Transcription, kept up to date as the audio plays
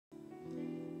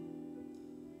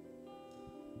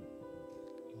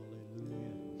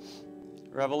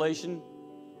Revelation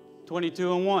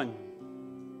 22:1.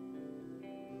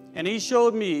 And he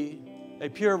showed me a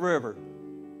pure river.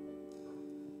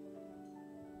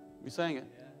 We sang it.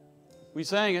 We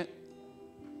sang it.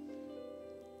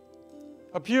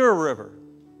 A pure river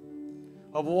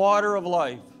of water of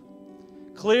life,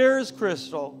 clear as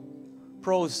crystal,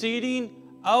 proceeding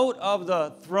out of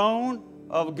the throne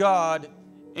of God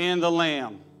and the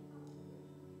Lamb.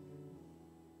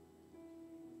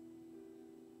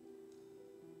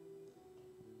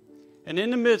 And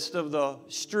in the midst of the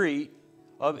street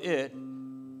of it,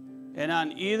 and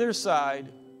on either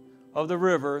side of the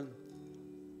river,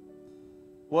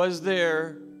 was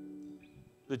there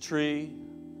the tree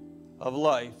of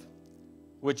life,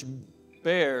 which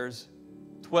bears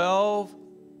 12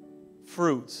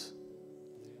 fruits,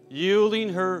 yielding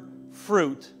her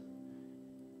fruit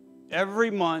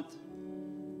every month,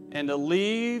 and the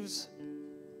leaves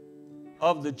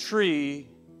of the tree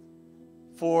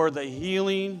for the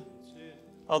healing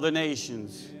of the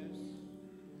nations.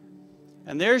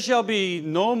 And there shall be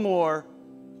no more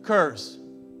curse,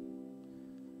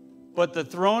 but the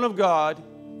throne of God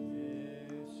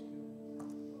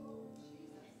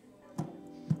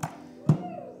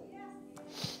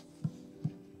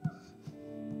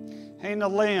and the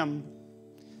Lamb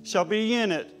shall be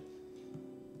in it,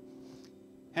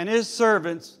 and his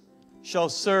servants shall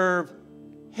serve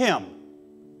him.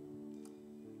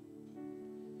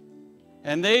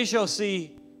 And they shall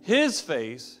see his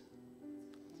face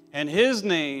and his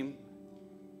name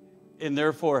in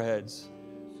their foreheads.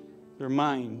 Their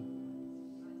mind.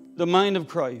 The mind of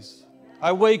Christ.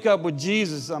 I wake up with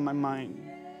Jesus on my mind.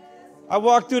 I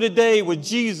walk through the day with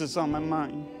Jesus on my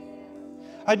mind.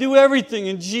 I do everything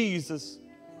in Jesus.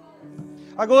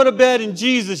 I go to bed in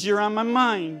Jesus, you're on my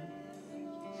mind.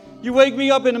 You wake me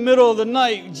up in the middle of the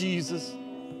night, Jesus,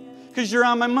 because you're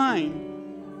on my mind.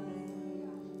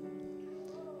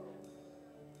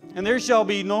 And there shall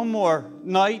be no more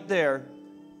night there,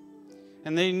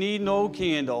 and they need no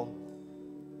candle,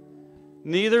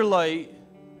 neither light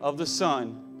of the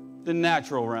sun, the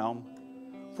natural realm.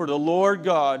 For the Lord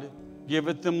God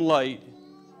giveth them light,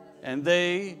 and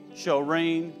they shall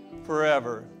reign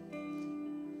forever.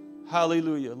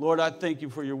 Hallelujah. Lord, I thank you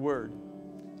for your word.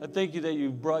 I thank you that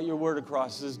you brought your word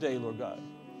across this day, Lord God.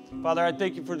 Father, I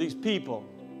thank you for these people,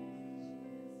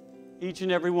 each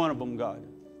and every one of them, God.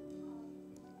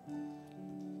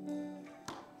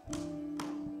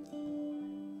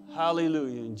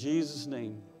 Hallelujah. In Jesus'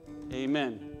 name,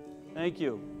 amen. Thank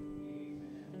you.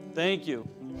 Thank you.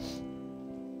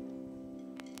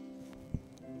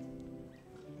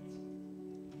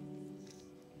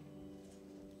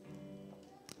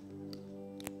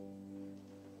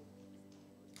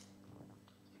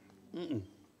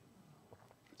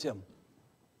 Tim,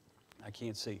 I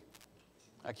can't see.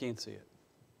 I can't see it.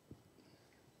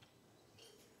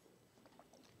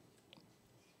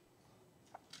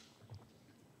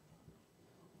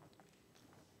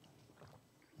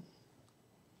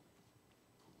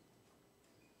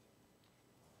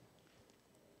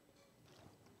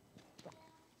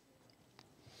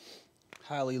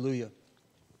 Hallelujah.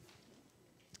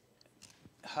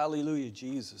 Hallelujah,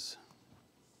 Jesus.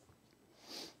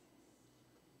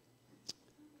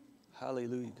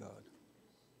 Hallelujah, God.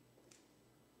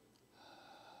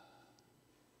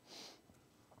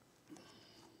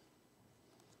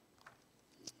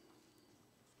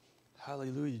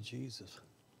 Hallelujah, Jesus.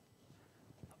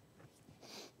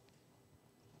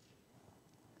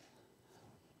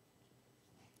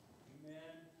 Amen.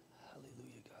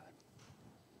 Hallelujah,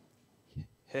 God.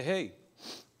 Hey,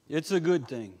 it's a good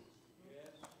thing.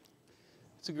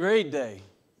 It's a great day.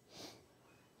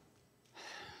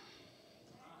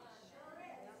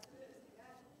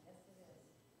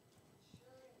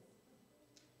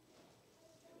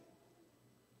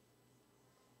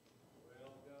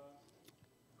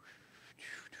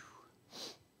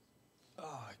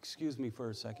 Excuse me for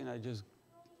a second.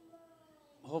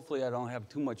 Hopefully I don't have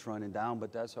too much running down,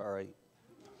 but that's all right.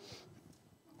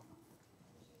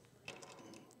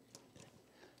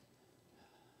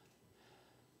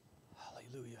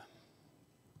 Hallelujah.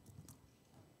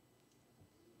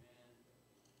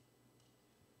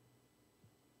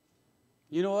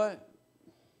 You know what?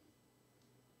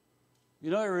 You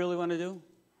know what I really want to do?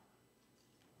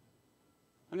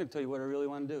 I'm going to tell you what I really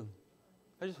want to do.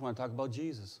 I just want to talk about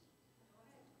Jesus.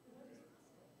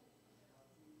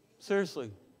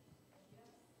 Seriously.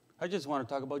 I just want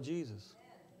to talk about Jesus.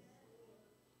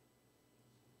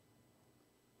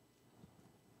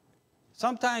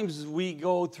 Sometimes we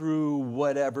go through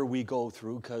whatever we go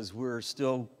through because we're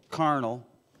still carnal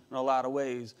in a lot of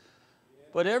ways.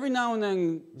 But every now and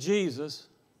then, Jesus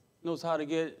knows how to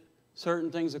get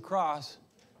certain things across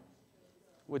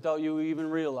without you even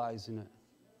realizing it.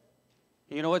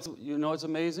 You know what's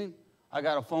amazing? I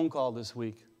got a phone call this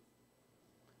week.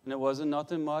 And it wasn't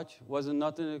nothing much, wasn't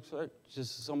nothing,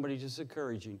 just somebody just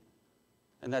encouraging.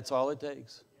 And that's all it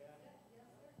takes.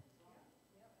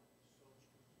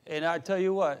 And I tell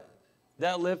you what,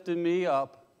 that lifted me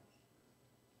up.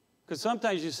 Because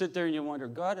sometimes you sit there and you wonder,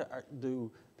 God,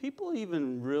 do people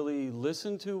even really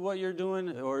listen to what you're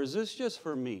doing? Or is this just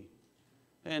for me?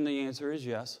 And the answer is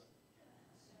yes.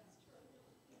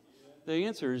 The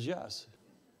answer is yes.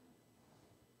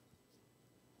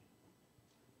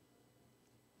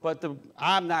 But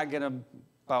I'm not going to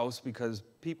boast because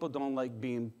people don't like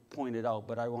being pointed out.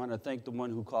 But I want to thank the one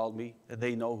who called me. And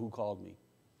they know who called me.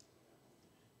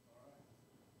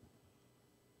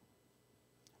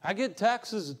 I get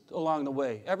texts along the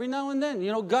way. Every now and then.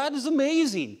 You know, God is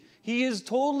amazing. He is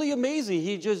totally amazing.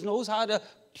 He just knows how to.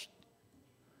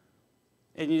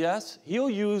 And yes, He'll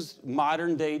use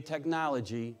modern day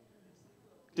technology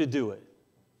to do it.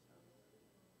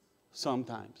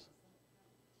 Sometimes.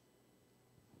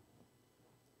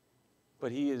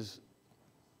 But He is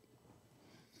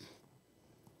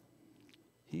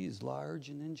large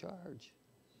and in charge.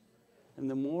 And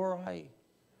the more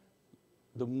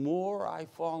I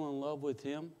fall in love with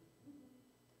Him,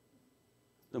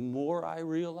 the more I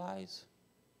realize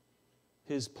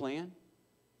His plan.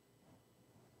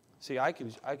 See, I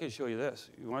can show you this.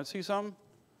 You want to see something?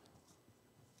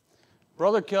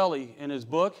 Brother Kelly, in his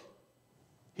book,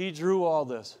 he drew all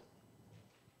this.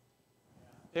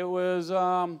 It was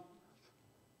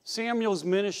Samuel's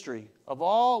ministry of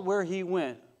all where he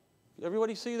went.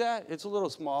 Everybody see that? It's a little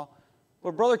small.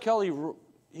 But Brother Kelly,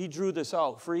 he drew this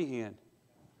out freehand.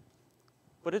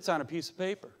 But it's on a piece of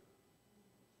paper.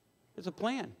 It's a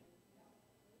plan.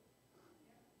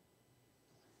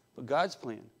 But God's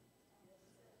plan,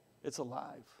 it's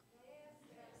alive.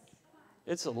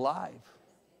 It's alive.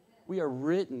 We are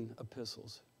written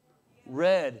epistles,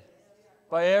 read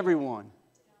by everyone,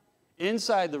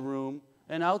 inside the room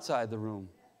and outside the room.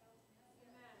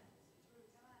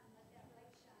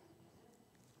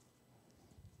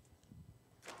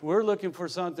 We're looking for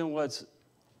something what's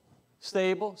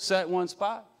stable, set in one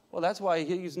spot. Well, that's why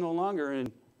He's no longer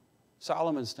in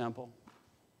Solomon's temple.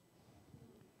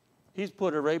 He's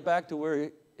put it right back to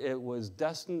where it was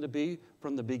destined to be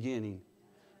from the beginning,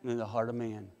 in the heart of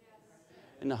man,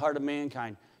 in the heart of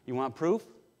mankind. You want proof?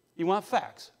 You want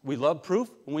facts. We love proof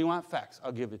and we want facts.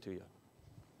 I'll give it to you.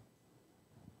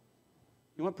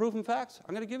 You want proof and facts?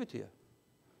 I'm going to give it to you.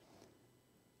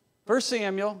 1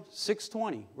 Samuel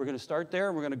 6:20. We're going to start there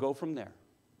and we're going to go from there.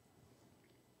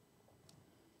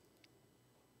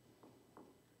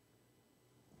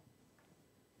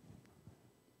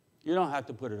 You don't have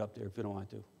to put it up there if you don't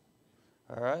want to.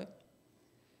 All right?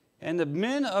 And the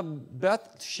men of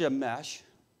Beth Shemesh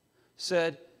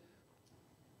said,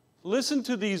 listen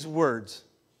to these words.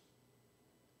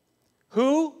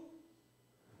 Who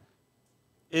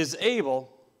is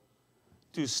able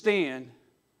to stand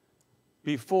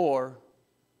before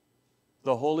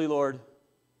the Holy Lord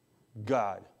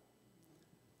God?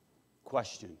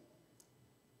 Question.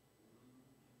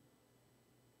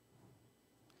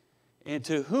 And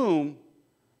to whom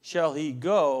shall He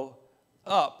go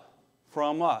up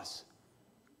from us?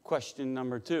 Question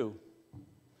number 2.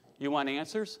 You want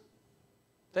answers?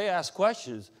 They ask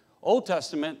questions. Old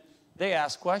Testament, they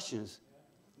ask questions.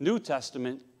 New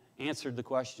Testament answered the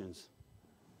questions.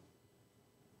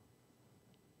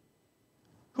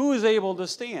 Who is able to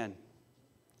stand?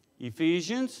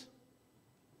 Ephesians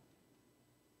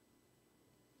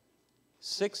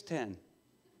 6:10.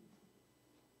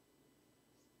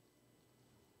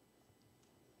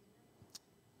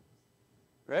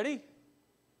 Ready? You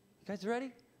guys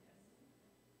ready?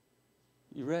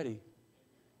 You ready?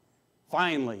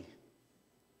 Finally.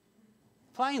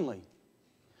 Finally.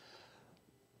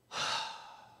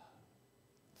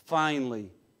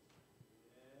 Finally.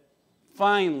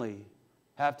 Finally.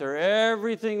 After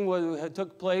everything that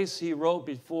took place, he wrote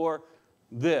before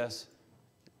this,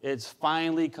 it's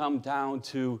finally come down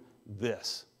to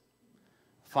this.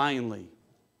 Finally.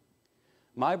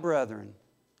 My brethren,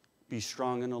 be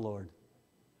strong in the Lord.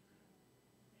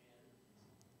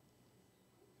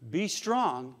 Be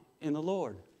strong in the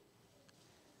Lord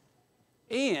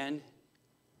and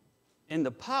in the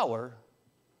power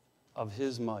of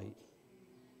His might,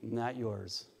 not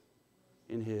yours,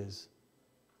 in His.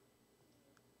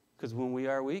 Because when we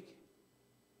are weak,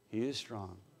 He is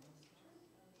strong.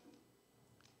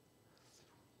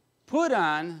 Put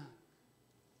on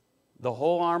the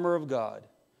whole armor of God,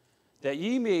 that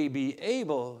ye may be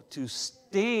able to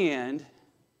stand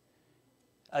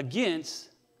against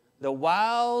the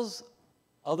wiles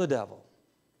of the devil.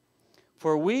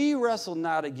 For we wrestle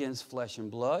not against flesh and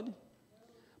blood,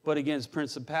 but against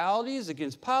principalities,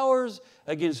 against powers,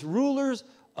 against rulers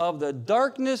of the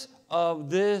darkness of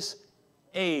this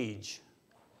age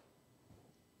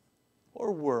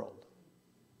or world.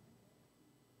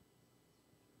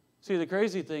 See, the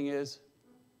crazy thing is,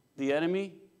 the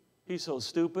enemy, he's so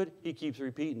stupid, he keeps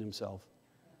repeating himself.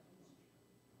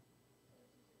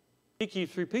 He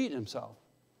keeps repeating himself.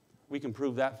 We can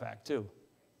prove that fact too.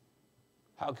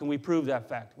 How can we prove that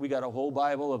fact? We got a whole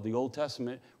Bible of the Old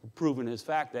Testament proving this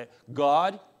fact that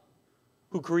God,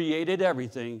 who created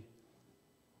everything,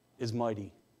 is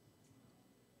mighty.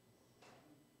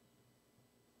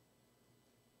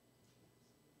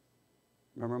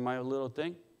 Remember my little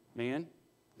thing? Man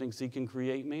thinks he can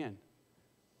create man.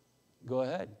 Go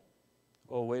ahead.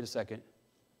 Oh, wait a second.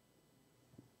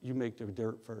 You make the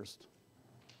dirt first.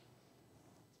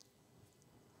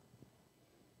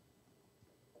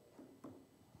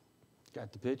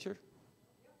 Got the picture?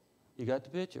 You got the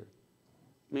picture.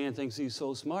 Man thinks he's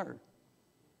so smart.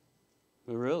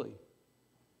 But really,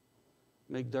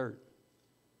 make dirt.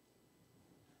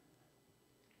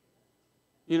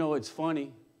 You know, it's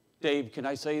funny. Dave, can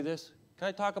I say this? Can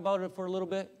I talk about it for a little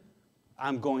bit?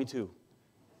 I'm going to.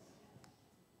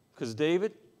 Because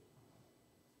David,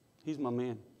 he's my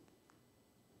man.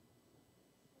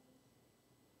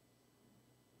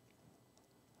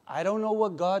 I don't know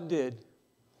what God did,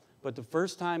 but the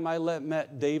first time I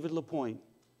met David LaPointe,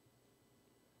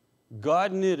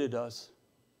 God knitted us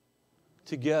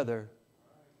together,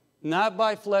 not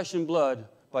by flesh and blood,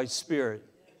 by spirit.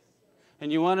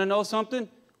 And you want to know something?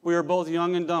 We were both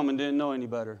young and dumb and didn't know any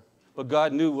better. But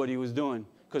God knew what he was doing,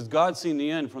 because God seen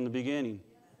the end from the beginning.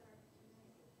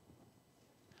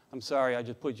 I'm sorry, I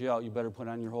just put you out. You better put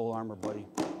on your whole armor, buddy.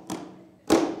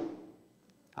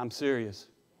 I'm serious.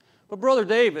 But Brother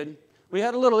David, we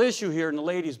had a little issue here in the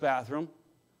ladies' bathroom.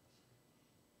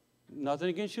 Nothing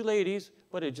against you ladies,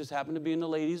 but it just happened to be in the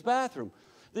ladies' bathroom.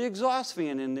 The exhaust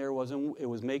fan in there was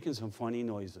making some funny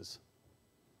noises.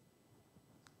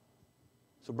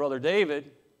 So Brother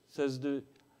David says,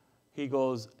 he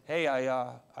goes, hey,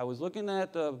 I was looking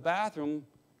at the bathroom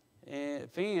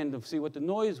fan to see what the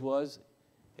noise was,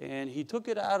 and he took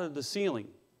it out of the ceiling.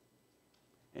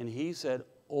 And he said,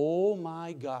 oh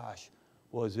my gosh,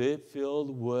 was it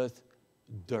filled with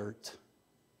dirt.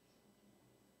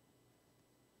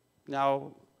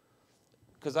 Now,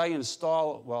 because I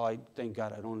thank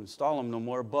God I don't install them no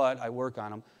more, but I work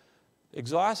on them.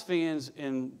 Exhaust fans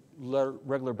in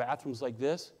regular bathrooms like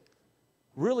this,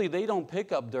 really, they don't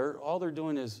pick up dirt. All they're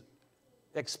doing is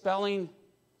expelling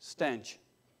stench.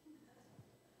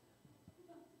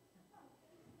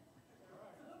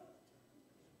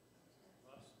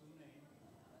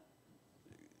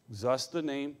 Thus the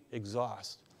name,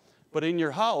 exhaust. But in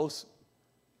your house,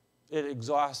 it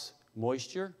exhausts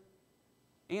moisture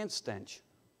and stench.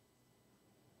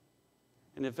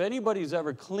 And if anybody's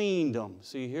ever cleaned them,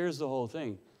 see, here's the whole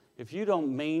thing. If you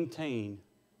don't maintain,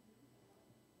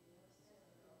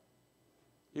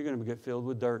 you're going to get filled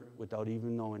with dirt without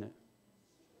even knowing it.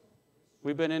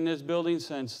 We've been in this building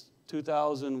since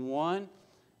 2001.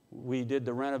 We did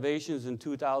the renovations in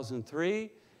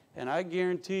 2003. And I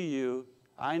guarantee you,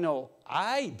 I know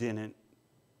I didn't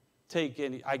take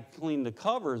any, I cleaned the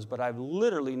covers, but I've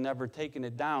literally never taken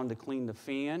it down to clean the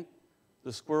fan,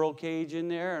 the squirrel cage in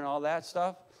there and all that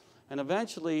stuff. And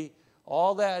eventually,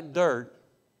 all that dirt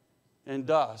and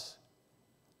dust,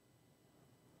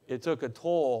 it took a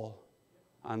toll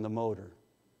on the motor.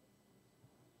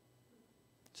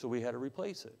 So we had to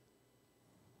replace it,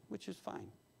 which is fine.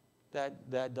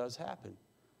 That does happen.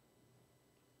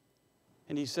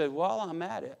 And he said, while I'm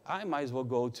at it, I might as well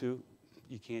go to,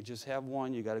 you can't just have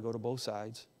one, you got to go to both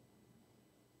sides.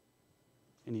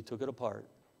 And he took it apart.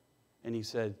 And he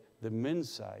said, the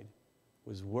men's side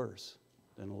was worse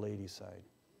than the ladies' side.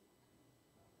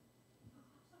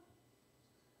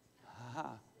 Ha ha.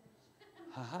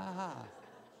 Ha ha ha.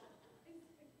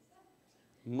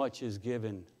 Much is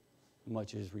given,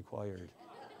 much is required.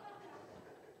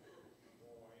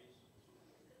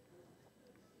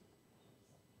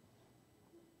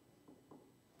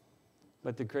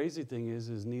 But the crazy thing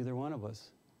is neither one of us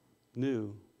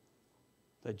knew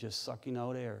that just sucking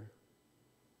out air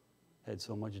had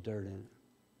so much dirt in it.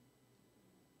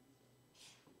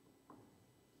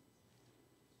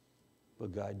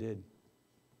 But God did.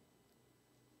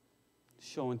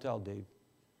 Show and tell, Dave.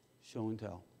 Show and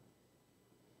tell.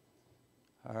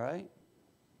 All right?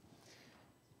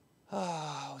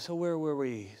 So where were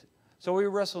we? So we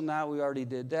wrestle now. We already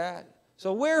did that.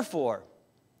 So wherefore?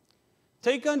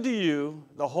 Take unto you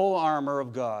the whole armor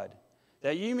of God,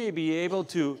 that ye may be able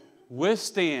to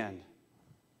withstand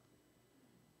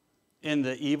in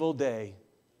the evil day.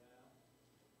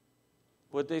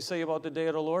 What they say about the day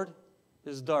of the Lord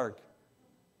is dark.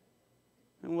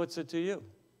 And what's it to you?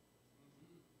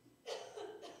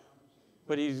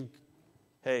 But he's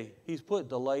put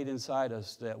the light inside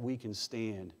us that we can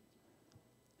stand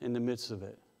in the midst of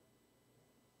it.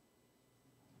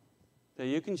 That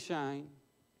you can shine.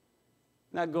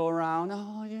 Not go around,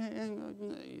 oh, yeah.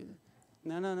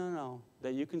 No.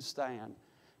 That you can stand.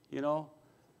 You know,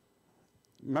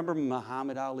 remember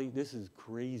Muhammad Ali? This is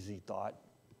crazy thought.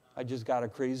 I just got a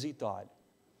crazy thought.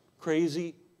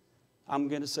 Crazy, I'm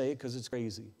going to say it because it's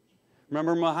crazy.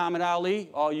 Remember Muhammad Ali?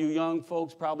 All you young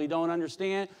folks probably don't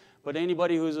understand, but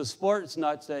anybody who's a sports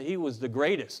nut said he was the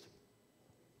greatest.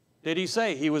 Did he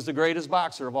say he was the greatest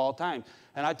boxer of all time?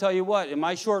 And I tell you what, in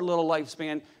my short little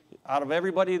lifespan, out of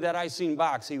everybody that I've seen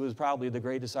box, he was probably the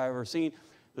greatest I've ever seen.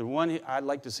 The one I'd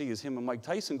like to see is him and Mike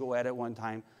Tyson go at it one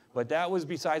time, but that was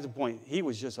besides the point. He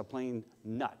was just a plain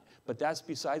nut, but that's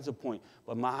besides the point.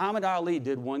 But Muhammad Ali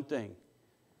did one thing.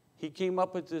 He came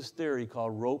up with this theory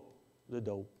called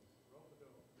rope-a-dope.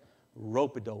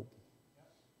 Rope-a-dope.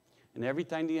 And every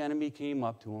time the enemy came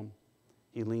up to him,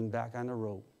 he leaned back on the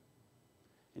rope.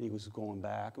 And he was going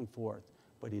back and forth,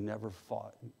 but he never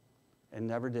fought and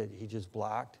never did. He just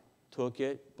blocked, took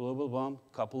it, blah, blah, blah.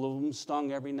 A couple of them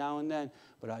stung every now and then.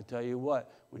 But I tell you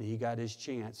what, when he got his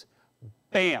chance,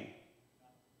 bam,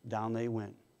 down they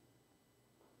went.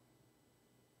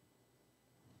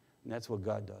 And that's what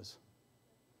God does.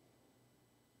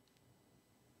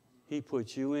 He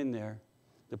puts you in there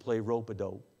to play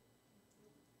rope-a-dope.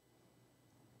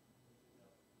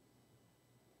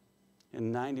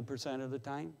 And 90% of the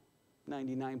time,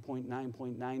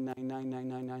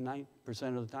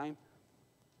 99.9999999% of the time,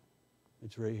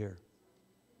 it's right here.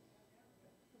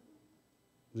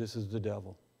 This is the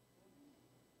devil.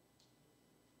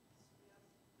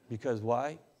 Because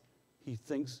why? He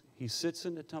thinks he sits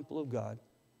in the temple of God,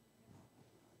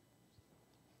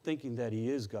 thinking that he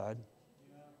is God.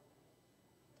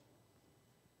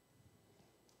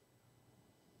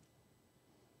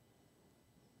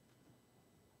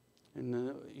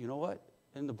 And you know what?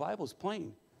 And the Bible's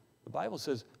plain. The Bible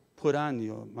says, put on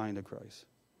the mind of Christ.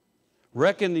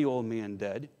 Reckon the old man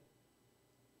dead.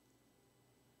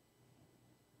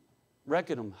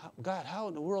 Reckon him. God, how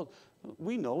in the world?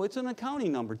 We know it's an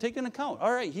accounting number. Take an account.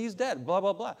 All right, he's dead, blah,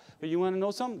 blah, blah. But you want to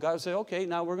know something? God will say, okay,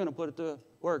 now we're going to put it to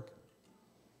work.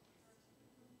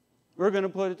 We're going to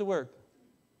put it to work.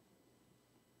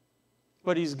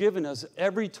 But he's given us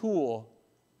every tool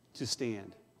to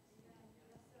stand.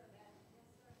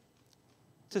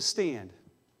 To stand.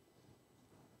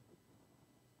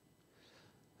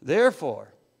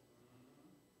 Therefore,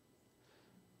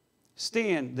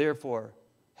 stand, therefore,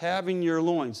 having your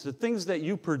loins, the things that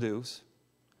you produce,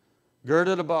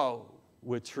 girded about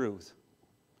with truth.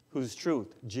 Whose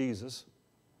truth? Jesus.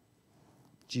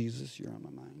 Jesus, you're on my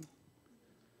mind.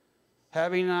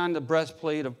 Having on the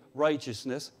breastplate of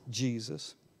righteousness,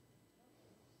 Jesus.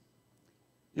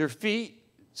 Your feet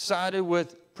sodded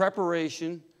with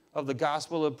preparation of the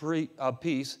gospel of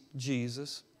peace,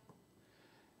 Jesus.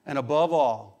 And above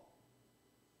all,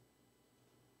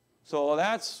 so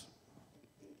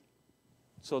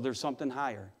there's something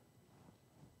higher,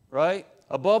 right?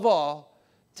 Above all,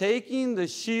 taking the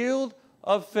shield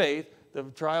of faith, the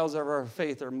trials of our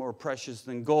faith are more precious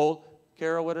than gold.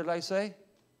 Carol, what did I say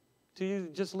to you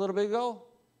just a little bit ago?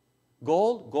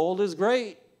 Gold is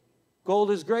great.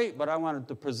 Gold is great, but I wanted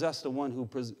to possess the one who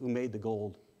made the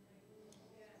gold.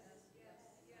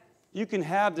 You can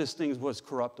have this thing what's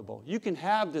corruptible. You can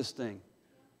have this thing.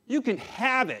 You can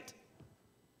have it.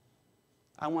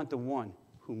 I want the one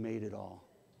who made it all.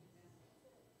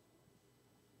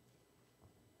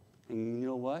 And you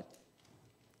know what?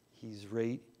 He's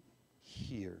right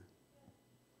here.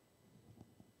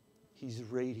 He's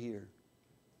right here.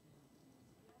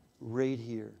 Right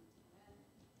here.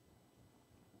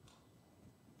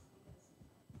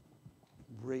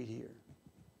 Right here.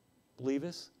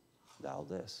 Believest thou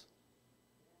this?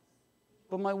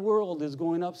 But my world is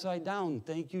going upside down.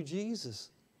 Thank you,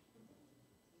 Jesus.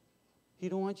 He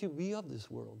don't want you to be of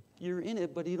this world. You're in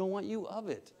it, but he don't want you of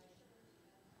it.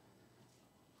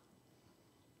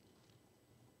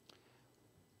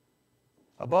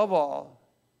 Above all,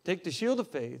 take the shield of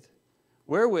faith,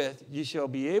 wherewith ye shall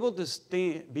be able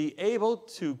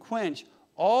to quench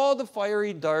all the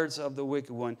fiery darts of the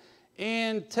wicked one,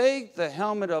 and take the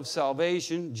helmet of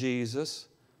salvation, Jesus,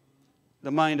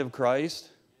 the mind of Christ,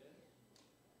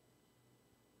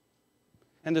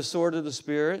 and the sword of the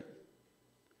Spirit,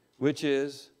 which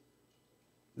is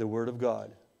the Word of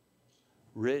God,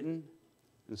 written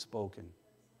and spoken.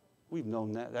 We've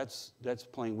known that. That's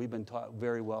plain. We've been taught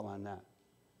very well on that.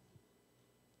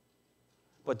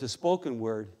 But the spoken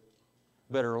word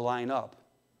better line up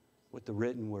with the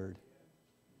written word,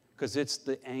 because it's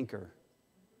the anchor.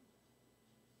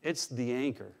 It's the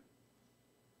anchor.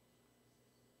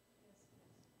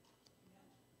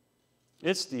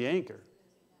 It's the anchor.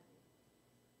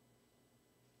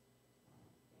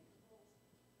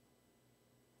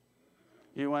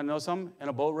 You want to know something? In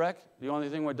a boat wreck, the only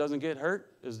thing that doesn't get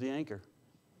hurt is the anchor.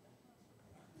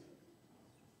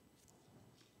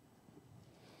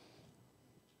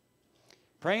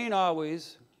 Praying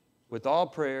always with all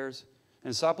prayers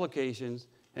and supplications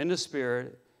in the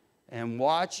Spirit, and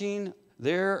watching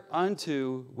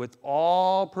thereunto with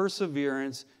all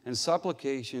perseverance and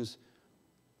supplications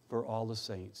for all the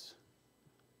saints.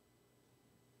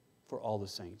 For all the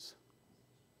saints.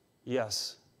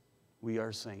 Yes, we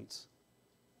are saints.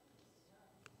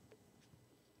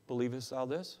 Believest thou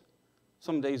this?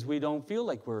 Some days we don't feel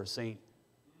like we're a saint.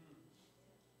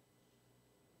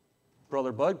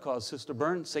 Brother Bud calls Sister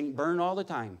Byrne Saint Byrne all the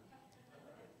time.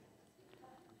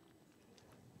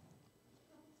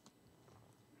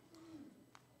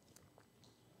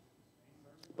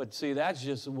 But see, that's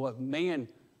just what man,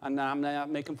 I'm not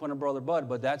making fun of Brother Bud,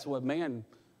 but that's what man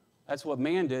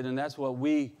did, and that's what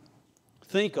we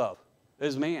think of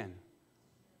as man.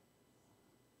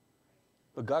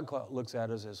 But God looks at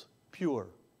us as pure,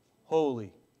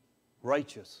 holy,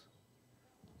 righteous.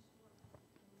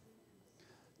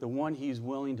 The one he's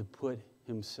willing to put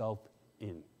himself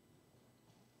in.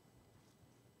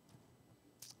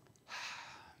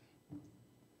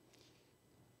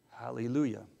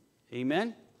 Hallelujah.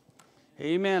 Amen?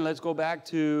 Amen. Let's go back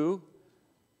to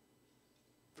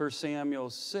 1 Samuel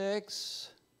 6,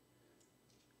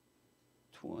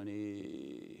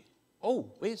 20.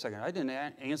 Oh, wait a second. I didn't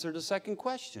answer the second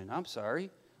question. I'm sorry.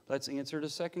 Let's answer the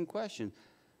second question.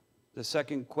 The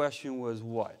second question was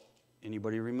what?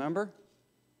 Anybody remember?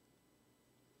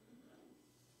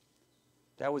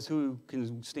 That was who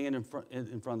can stand in front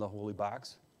of the holy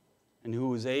box and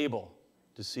who is able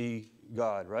to see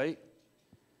God, right?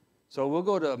 So we'll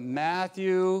go to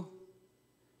Matthew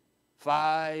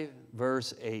 5,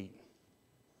 verse 8.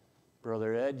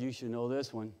 Brother Ed, you should know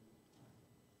this one.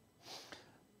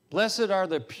 Blessed are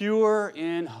the pure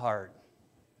in heart.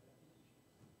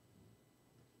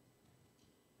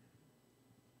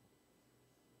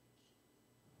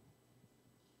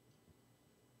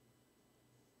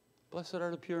 Blessed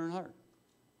are the pure in heart.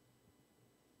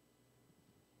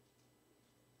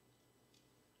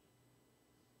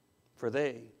 For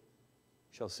they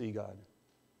shall see God.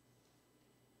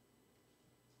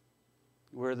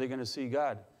 Where are they going to see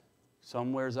God?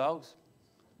 Somewheres else?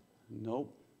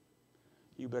 Nope.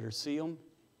 You better see him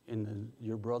in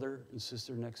your brother and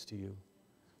sister next to you.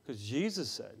 Because Jesus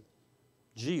said,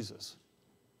 Jesus,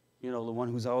 you know, the one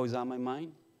who's always on my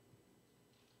mind,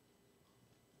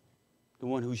 the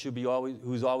one who should be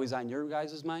who's always on your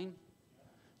guys' mind,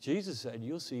 Jesus said,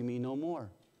 you'll see me no more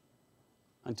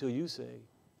until you say,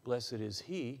 blessed is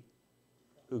he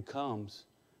who comes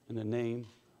in the name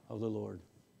of the Lord.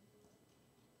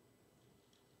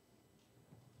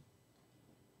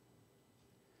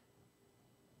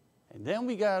 And then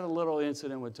we got a little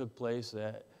incident that took place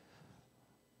that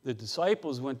the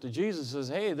disciples went to Jesus and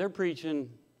says, hey, they're preaching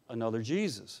another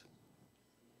Jesus.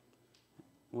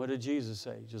 What did Jesus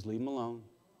say? Just leave them alone.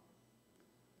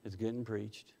 It's getting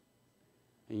preached.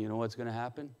 And you know what's going to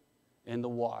happen? In the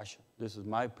wash, this is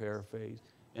my paraphrase,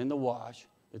 in the wash,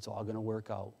 it's all going to work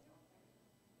out.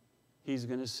 He's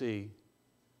going to see.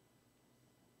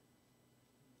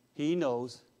 He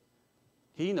knows.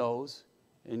 He knows.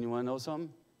 And you want to know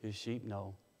something? His sheep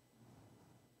know.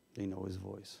 They know his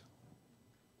voice.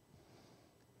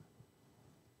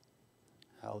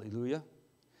 Hallelujah.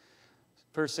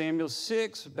 1 Samuel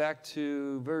 6, back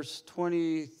to verse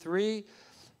 23.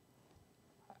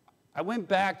 I went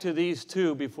back to these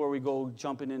two before we go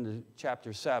jumping into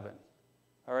chapter 7.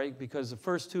 All right? Because the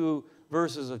first two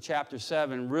verses of chapter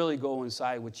 7 really go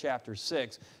inside with chapter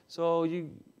 6. So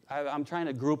I'm trying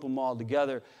to group them all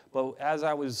together. But as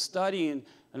I was studying,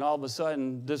 and all of a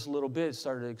sudden, this little bit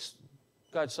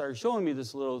God started showing me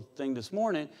this little thing this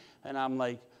morning, and I'm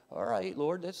like, all right,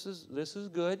 Lord, this is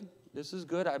good. This is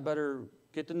good. I better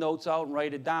get the notes out and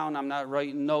write it down. I'm not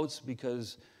writing notes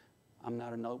because I'm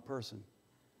not a note person.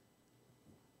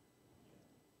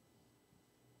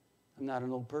 I'm not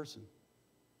an old person,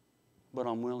 but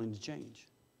I'm willing to change.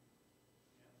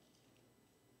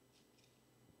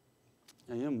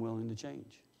 I am willing to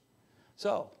change.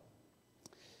 So,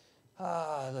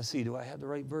 Let's see, do I have the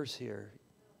right verse here?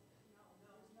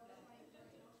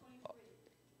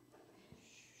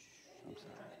 I'm sorry.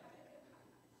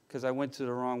 Because I went to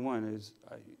the wrong one. It's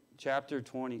chapter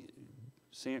 20,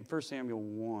 1 Samuel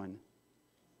 1.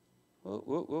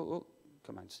 Whoa.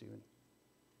 Come on, Stephen.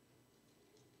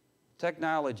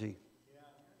 Technology.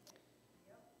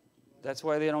 That's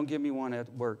why they don't give me one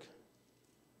at work.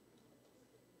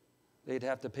 They'd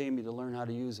have to pay me to learn how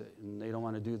to use it, and they don't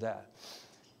want to do that.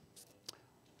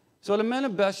 So the men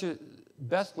of Beth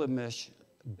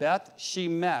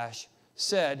Shemesh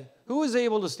said, who is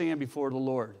able to stand before the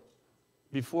Lord,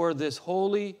 before this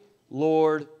holy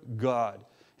Lord God?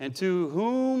 And to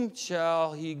whom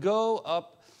shall he go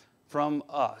up from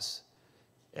us?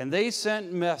 And they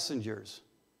sent messengers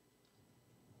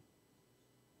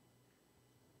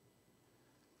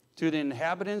to the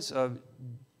inhabitants of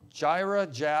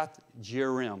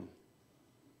Jireh-Jath-Jearim.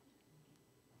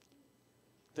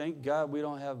 Thank God we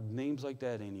don't have names like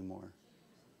that anymore.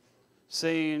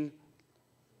 Saying,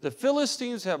 the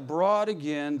Philistines have brought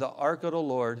again the ark of the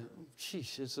Lord.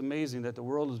 Sheesh, it's amazing that the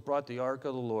world has brought the ark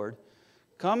of the Lord.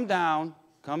 Come down,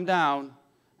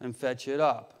 and fetch it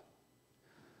up.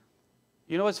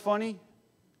 You know what's funny?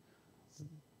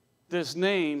 This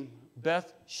name,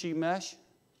 Beth Shemesh,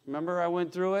 remember I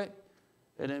went through it?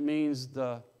 And it means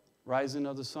the rising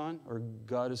of the sun, or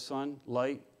God is sun,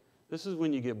 light. This is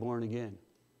when you get born again.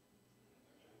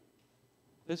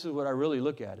 This is what I really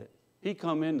look at it. He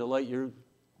come in to light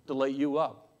you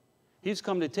up. He's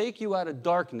come to take you out of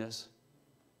darkness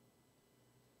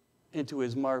into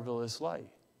his marvelous light.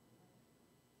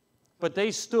 But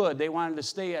they wanted to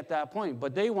stay at that point,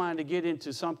 but they wanted to get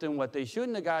into something what they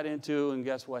shouldn't have got into, and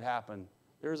guess what happened?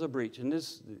 There's a breach. And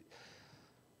this,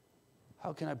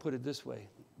 how can I put it this way?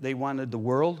 They wanted the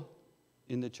world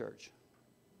in the church.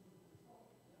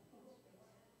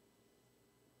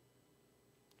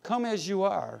 Come as you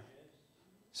are.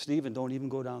 Stephen, don't even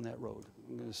go down that road.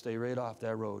 I'm going to stay right off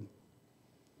that road.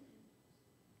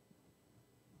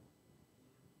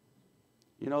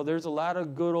 You know, there's a lot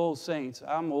of good old saints.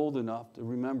 I'm old enough to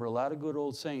remember a lot of good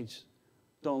old saints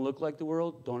don't look like the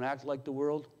world, don't act like the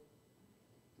world,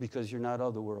 because you're not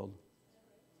of the world.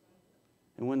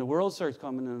 And when the world starts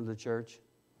coming into the church,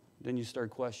 then you start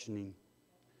questioning.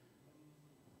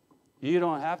 You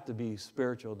don't have to be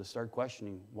spiritual to start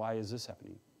questioning, why is this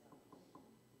happening?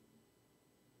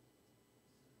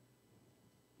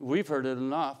 We've heard it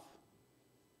enough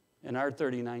in our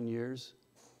 39 years.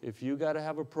 If you got to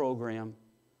have a program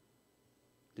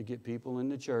to get people in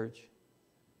the church,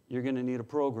 you're going to need a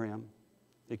program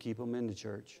to keep them in the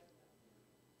church.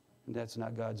 And that's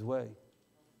not God's way.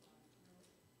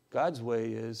 God's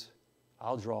way is,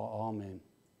 I'll draw all men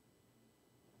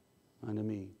unto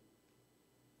me.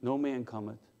 No man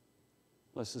cometh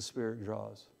unless the Spirit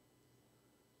draws.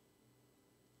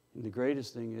 And the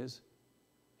greatest thing is,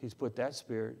 He's put that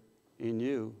Spirit in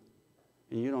you,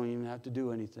 and you don't even have to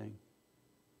do anything.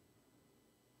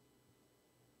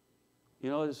 You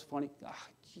know, it's funny.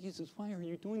 Jesus, why are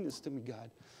you doing this to me,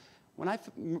 God? I'm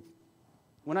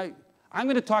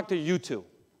going to talk to you two.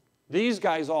 These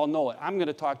guys all know it. I'm going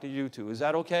to talk to you two. Is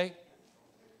that okay?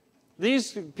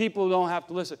 These people don't have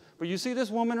to listen. But you see this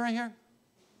woman right here?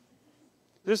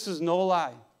 This is no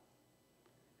lie.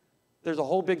 There's a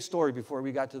whole big story before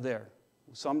we got to there.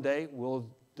 Someday we'll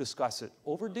discuss it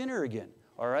over dinner again,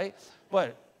 all right?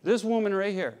 But this woman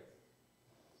right here,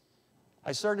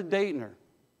 I started dating her.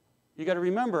 You got to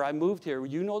remember, I moved here.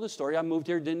 You know the story. I moved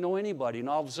here, didn't know anybody. And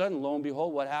all of a sudden, lo and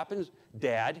behold, what happens?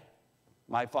 Dad,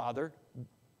 my father,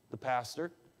 the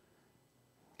pastor,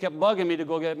 kept bugging me to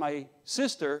go get my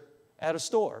sister at a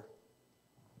store.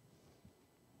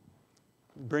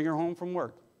 Bring her home from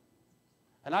work.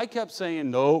 And I kept saying,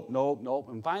 nope.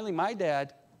 And finally, my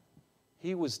dad,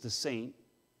 he was the saint,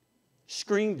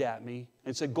 screamed at me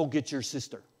and said, go get your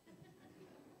sister.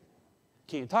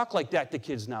 Can't talk like that to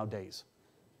kids nowadays.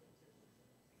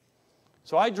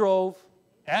 So I drove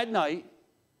at night,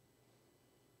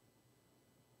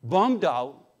 bummed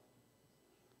out,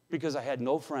 because I had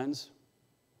no friends.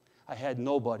 I had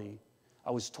nobody.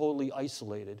 I was totally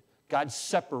isolated. God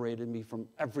separated me from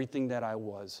everything that I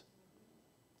was.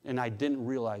 And I didn't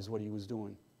realize what He was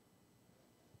doing.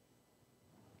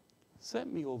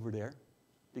 Sent me over there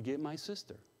to get my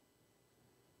sister.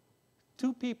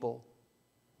 2 people,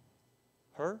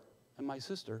 her and my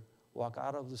sister, walk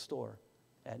out of the store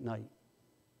at night.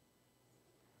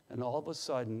 And all of a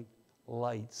sudden,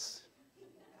 lights. You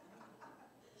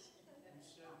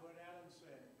said what Adam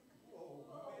said.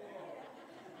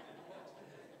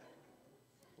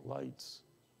 Lights.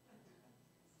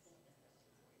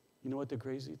 You know what the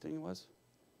crazy thing was?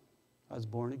 I was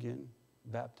born again,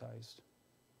 baptized,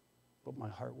 but my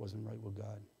heart wasn't right with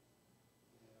God.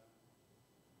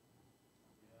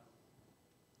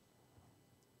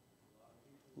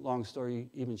 Long story,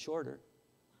 even shorter,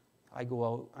 I go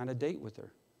out on a date with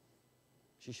her.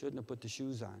 She shouldn't have put the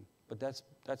shoes on, but that's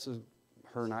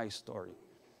her and I story.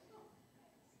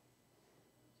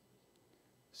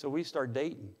 So we start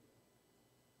dating.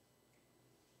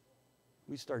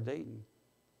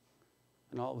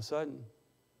 And all of a sudden,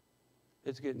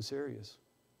 it's getting serious,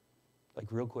 like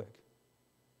real quick.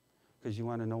 Because you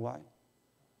want to know why?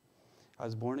 I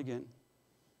was born again.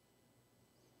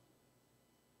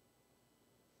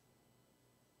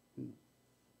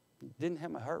 Didn't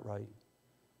have my heart right,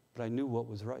 but I knew what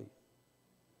was right.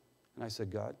 And I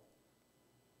said, God,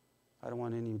 I don't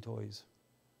want any toys.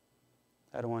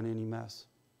 I don't want any mess.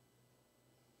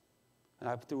 And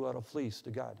I threw out a fleece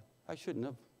to God. I shouldn't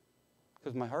have,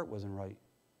 because my heart wasn't right.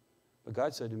 But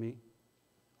God said to me,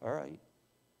 all right.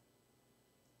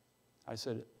 I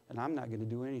said, and I'm not going to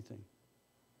do anything.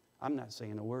 I'm not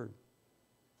saying a word.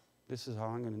 This is how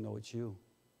I'm going to know it's you.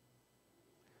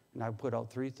 And I put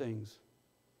out 3 things.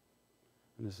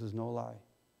 And this is no lie.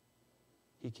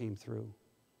 He came through,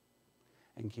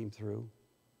 and came through,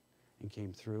 and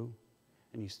came through,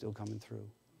 and he's still coming through.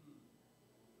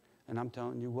 And I'm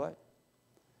telling you what,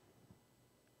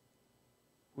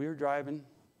 we were driving,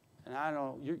 and I don't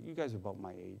know, you guys are about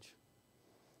my age.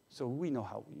 So you know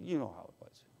how it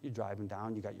was. You're driving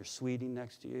down, you got your sweetie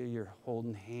next to you, you're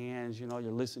holding hands, you're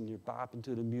listening, you're bopping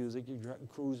to the music, you're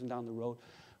cruising down the road.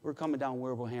 We're coming down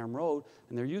Wilbraham Road,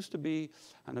 and there used to be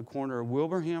on the corner of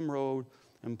Wilbraham Road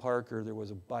and Parker, there was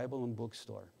a Bible and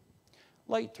bookstore.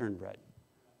 Light turned red.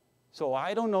 So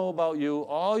I don't know about you.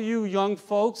 All you young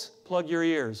folks, plug your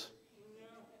ears.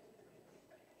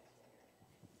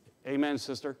 Amen,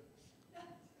 sister.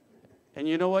 And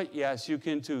you know what? Yes, you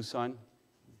can too, son.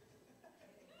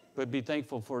 But be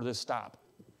thankful for this stop.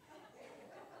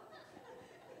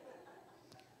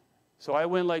 So I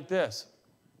went like this.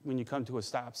 When you come to a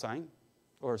stop sign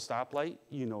or a stoplight,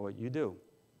 you know what you do.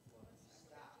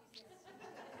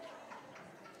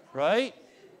 Right?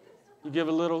 You give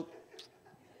a little.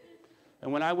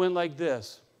 And when I went like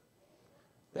this,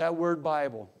 that word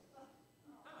Bible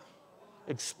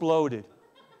exploded.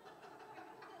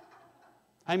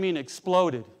 I mean,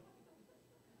 exploded.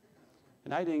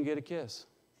 And I didn't get a kiss.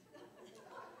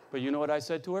 But you know what I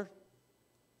said to her?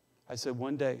 I said,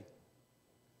 one day,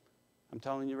 I'm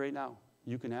telling you right now,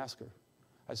 you can ask her.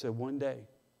 I said, one day,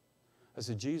 I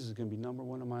said, Jesus is going to be number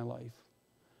 1 in my life.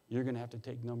 You're going to have to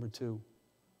take number 2.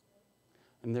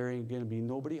 And there ain't going to be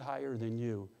nobody higher than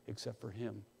you except for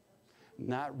him.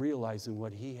 Not realizing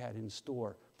what he had in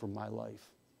store for my life.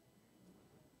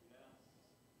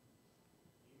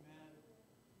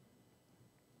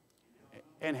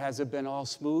 And has it been all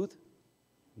smooth?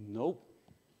 Nope.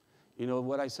 You know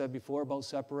what I said before about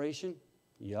separation?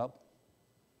 Yup.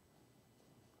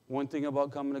 One thing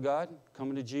about coming to God,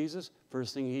 coming to Jesus,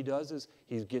 first thing he does is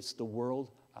he gets the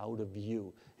world out of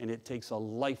you. And it takes a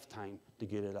lifetime to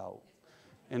get it out.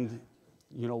 And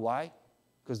you know why?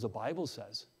 Because the Bible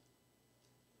says,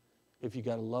 if you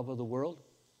got a love of the world,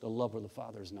 the love of the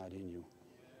Father is not in you.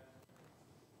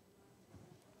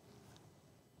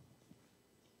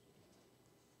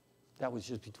 That was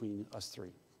just between us 3.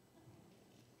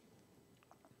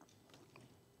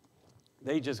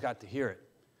 They just got to hear it.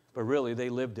 But really, they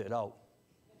lived it out.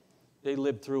 They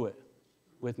lived through it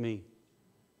with me.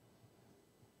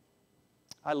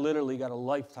 I literally got a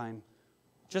lifetime,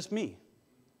 just me.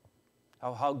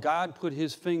 How God put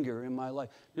his finger in my life.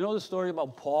 You know the story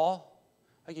about Paul?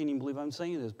 I can't even believe I'm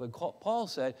saying this, but Paul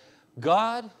said,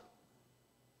 God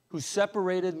who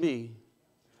separated me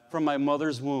from my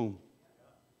mother's womb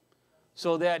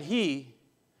so that he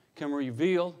can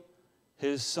reveal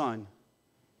his son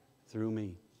through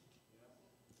me.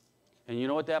 And you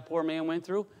know what that poor man went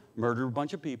through? Murdered a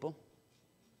bunch of people.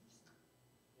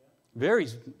 Very,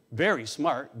 very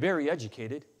smart, very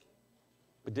educated,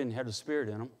 but didn't have the Spirit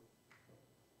in him.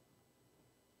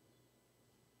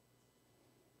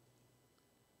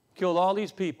 Killed all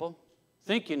these people,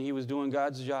 thinking he was doing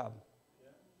God's job.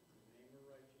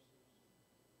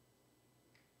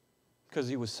 Because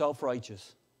he was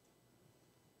self-righteous.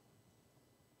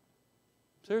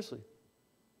 Seriously.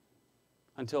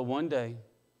 Until one day,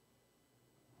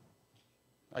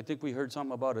 I think we heard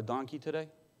something about a donkey today.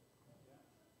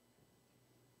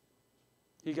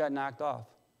 He got knocked off.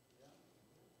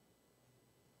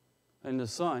 And the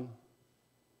sun,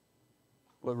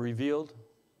 what revealed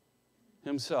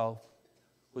himself,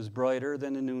 was brighter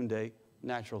than the noonday,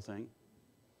 natural thing.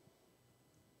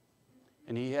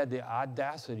 And he had the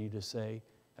audacity to say,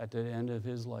 at the end of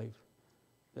his life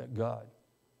that God,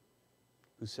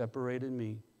 who separated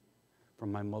me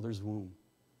from my mother's womb,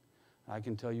 I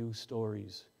can tell you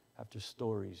stories after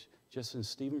stories, just in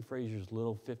Stephen Fraser's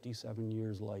little 57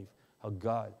 years life, how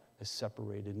God has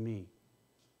separated me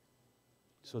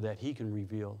so that he can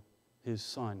reveal his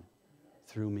son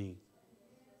through me.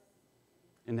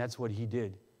 And that's what he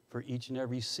did for each and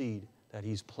every seed that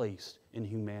he's placed in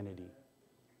humanity.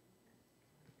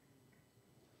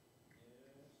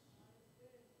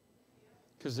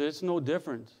 Because it's no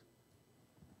different.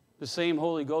 The same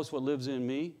Holy Ghost what lives in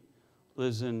me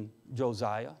lives in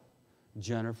Josiah,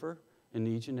 Jennifer, and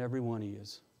each and every one of you.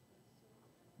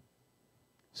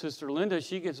 Sister Linda,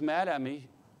 she gets mad at me.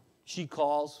 She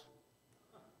calls.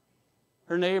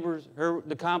 Her neighbors,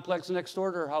 the complex next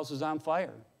door to her house is on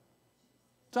fire.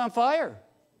 It's on fire.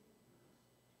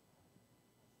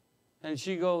 And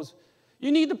she goes,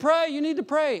 you need to pray, you need to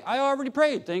pray. I already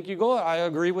prayed. Thank you, God. I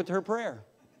agree with her prayer.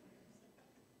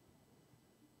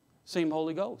 Same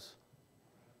Holy Ghost.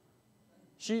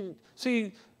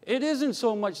 See, it isn't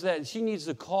so much that she needs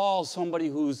to call somebody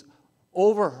who's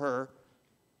over her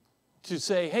to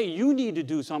say, hey, you need to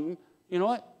do something. You know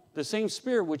what? The same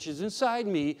spirit which is inside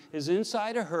me is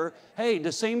inside of her. Hey,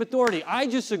 the same authority. I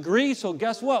just agree, so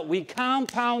guess what? We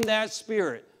compound that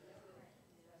spirit.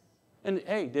 And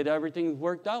hey, did everything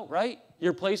work out, right?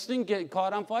 Your place didn't get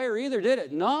caught on fire either, did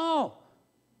it? No.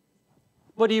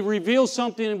 But he revealed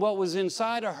something in what was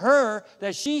inside of her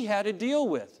that she had to deal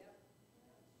with.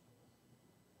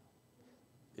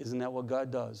 Isn't that what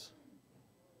God does?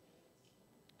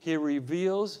 He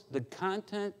reveals the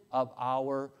content of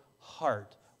our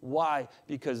heart. Why?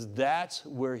 Because that's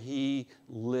where he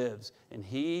lives. And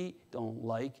he don't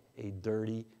like a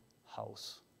dirty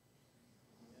house.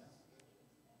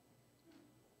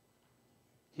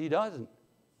 He doesn't.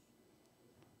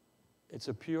 It's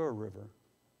a pure river.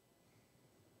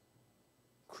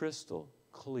 Crystal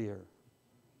clear.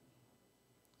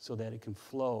 So that it can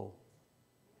flow.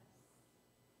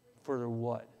 For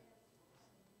what?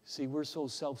 See, we're so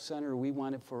self-centered, we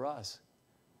want it for us.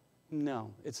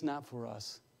 No, it's not for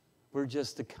us. We're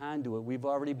just the conduit. We've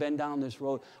already been down this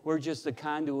road. We're just the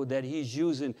conduit that he's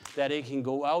using, that it can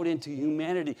go out into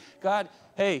humanity. God,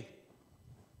 hey,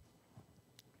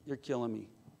 you're killing me.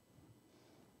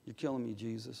 You're killing me,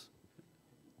 Jesus.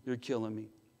 You're killing me.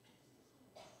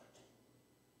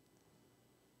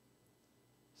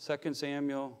 2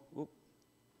 Samuel,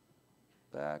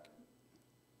 back.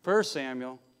 1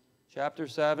 Samuel, chapter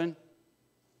 7,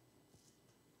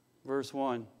 verse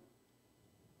 1.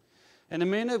 And the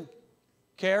men of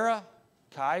Kira,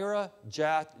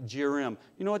 Jath, Jearim.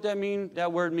 You know what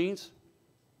that word means?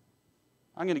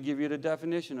 I'm going to give you the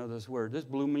definition of this word. This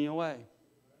blew me away.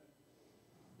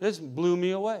 This blew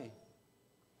me away.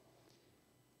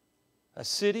 A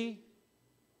city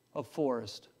of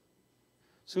forest.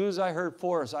 As soon as I heard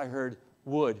forest, I heard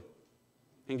wood.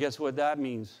 And guess what that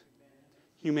means?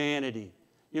 Humanity.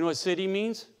 You know what city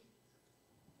means?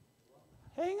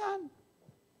 Hang on.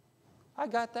 I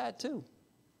got that too.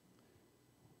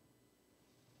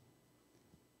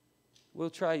 We'll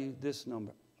try this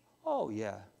number. Oh,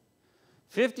 yeah.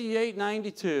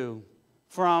 5892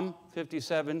 from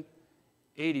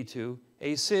 5782.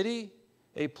 A city,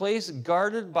 a place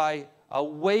guarded by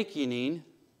awakening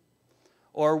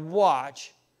or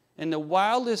watch, in the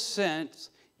wildest sense,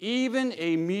 even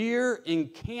a mere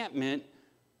encampment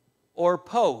or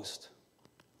post.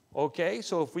 Okay,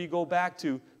 so if we go back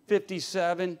to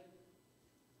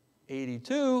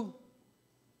 5782,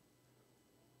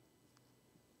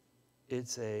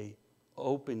 it's a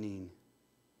opening,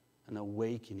 an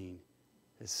awakening,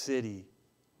 a city,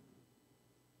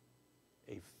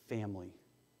 a family.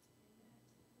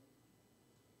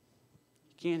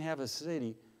 You can't have a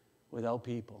city without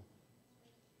people.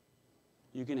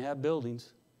 You can have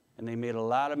buildings, and they made a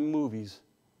lot of movies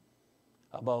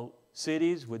about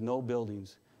cities with no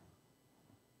buildings.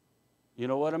 You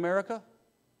know what, America?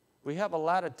 We have a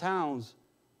lot of towns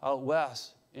out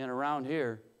west and around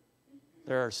here.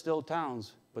 There are still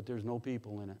towns, but there's no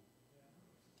people in it.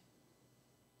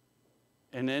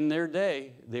 And in their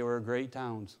day, they were great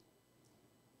towns.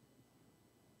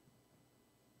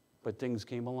 But things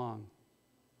came along.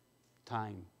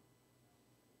 Time.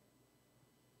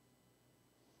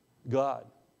 God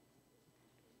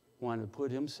wanted to put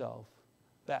himself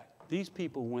back. These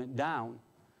people went down.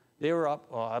 They were up.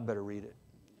 Oh, I better read it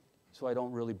so I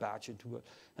don't really batch it too much.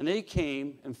 And they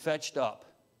came and fetched up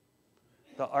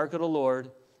the ark of the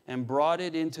Lord and brought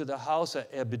it into the house of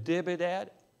Abinadab,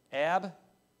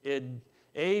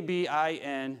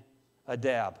 A-B-I-N,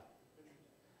 Adab.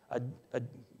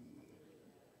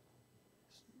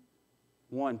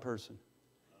 One person.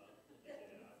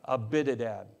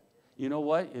 Abinadab. You know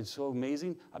what? It's so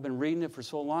amazing. I've been reading it for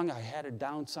so long, I had it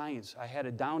down science. I had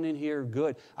it down in here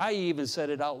good. I even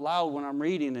said it out loud when I'm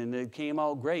reading, and it came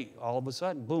out great. All of a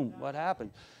sudden, boom, what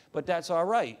happened? But that's all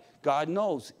right. God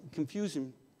knows.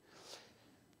 Confusion.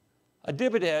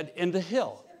 Abinadab in the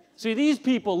hill. See, these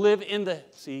people live in the...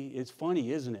 See, it's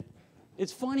funny, isn't it?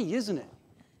 It's funny, isn't it?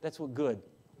 That's what good.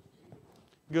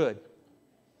 Good.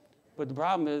 But the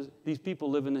problem is, these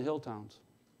people live in the hill towns.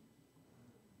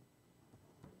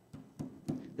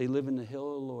 They live in the hill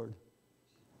of the Lord.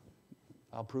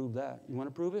 I'll prove that. You want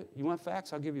to prove it? You want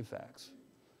facts? I'll give you facts.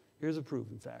 Here's a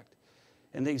proven fact.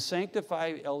 And they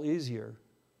sanctify Eliezer,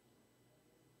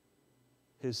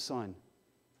 his son,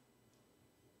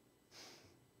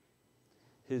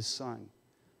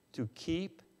 to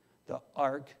keep the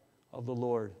ark of the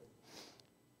Lord.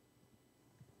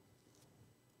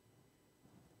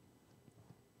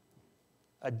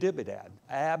 Abinadab.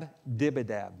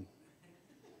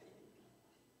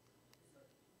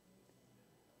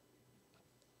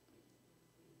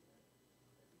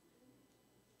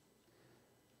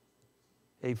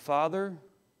 A father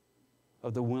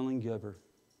of the willing giver.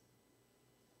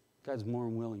 God's more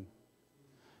than willing.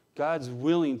 God's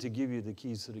willing to give you the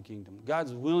keys to the kingdom.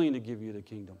 God's willing to give you the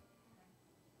kingdom.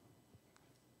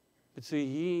 But see,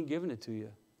 he ain't giving it to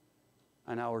you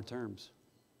on our terms.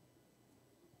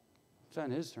 It's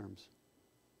on his terms.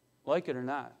 Like it or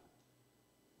not,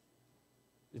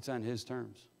 it's on his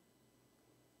terms.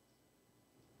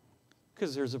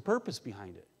 Because there's a purpose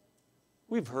behind it.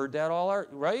 We've heard that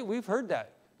right? We've heard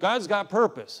that. God's got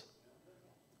purpose.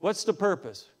 What's the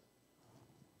purpose?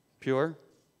 Pure,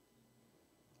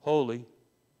 holy,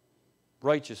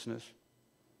 righteousness,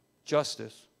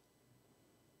 justice,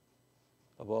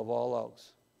 above all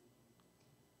else,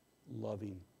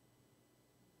 loving.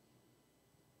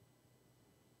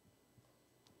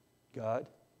 God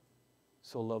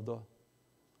so loved the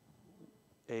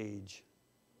age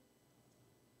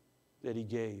that he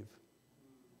gave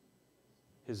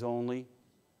his only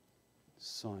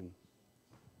son.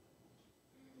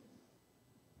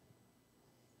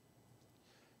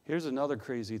 Here's another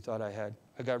crazy thought I had.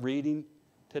 I got reading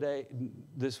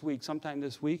sometime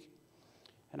this week,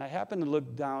 and I happened to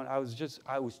look down. I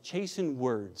was chasing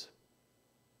words.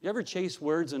 You ever chase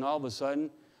words and all of a sudden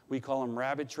we call them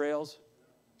rabbit trails?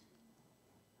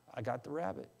 I got the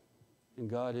rabbit. And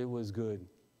God, it was good.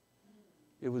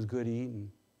 It was good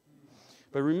eating.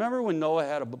 But remember when Noah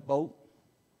had a boat?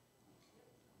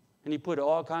 And he put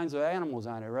all kinds of animals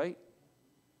on it, right?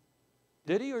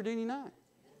 Did he or did he not?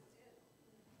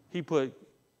 He put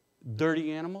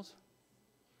dirty animals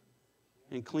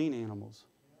and clean animals.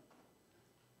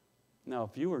 Now,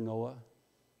 if you were Noah,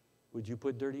 would you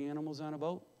put dirty animals on a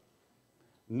boat?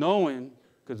 Knowing,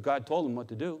 because God told him what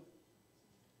to do.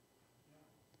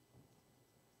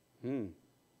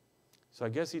 So I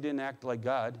guess he didn't act like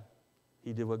God.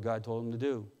 He did what God told him to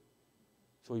do.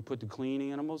 So he put the clean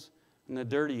animals and the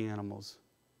dirty animals.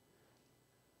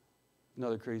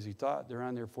 Another crazy thought. They're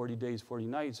on there 40 days, 40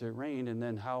 nights. It rained, and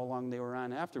then how long they were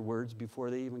on afterwards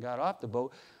before they even got off the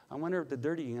boat. I wonder if the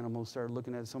dirty animals started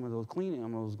looking at some of those clean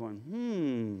animals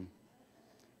going,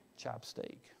 chopped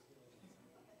steak.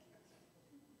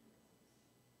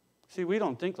 See, we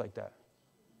don't think like that.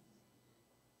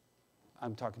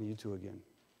 I'm talking to you two again.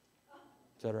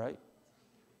 Is that right?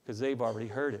 Because they've already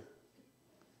heard it.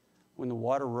 When the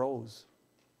water rose,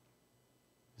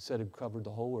 it said it covered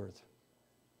the whole earth.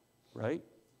 Right?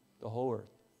 The whole earth.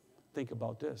 Think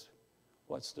about this.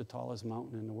 What's the tallest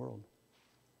mountain in the world?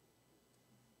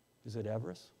 Is it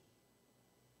Everest?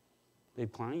 They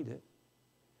climbed it.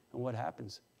 And what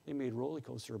happens? They made a roller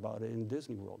coaster about it in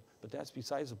Disney World. But that's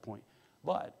besides the point.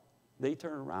 But they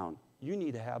turn around. You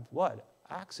need to have what?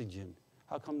 Oxygen.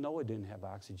 How come Noah didn't have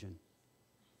oxygen?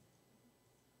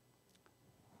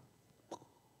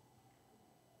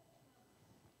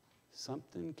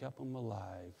 Something kept him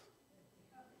alive.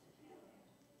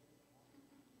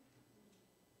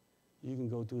 You can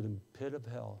go through the pit of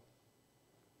hell,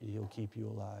 and he'll keep you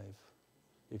alive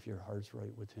if your heart's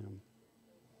right with him.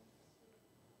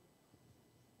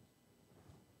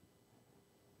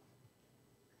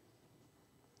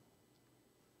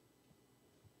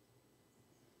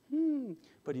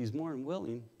 But he's more than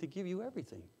willing to give you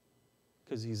everything.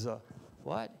 Because he's a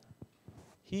what?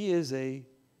 He is a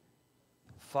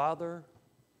father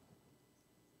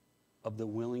of the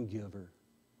willing giver.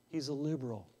 He's a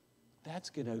liberal. That's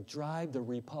going to drive the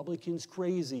Republicans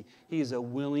crazy. He's a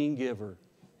willing giver.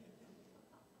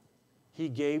 He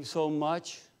gave so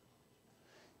much,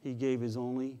 he gave his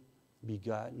only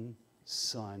begotten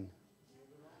Son,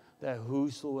 that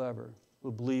whosoever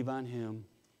will believe on him.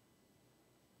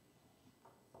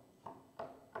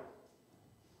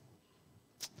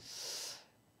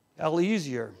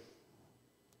 Eliezer.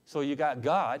 So you got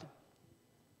God,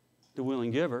 the willing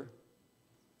giver.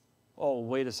 Oh,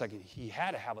 wait a second. He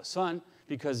had to have a son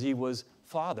because he was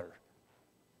father.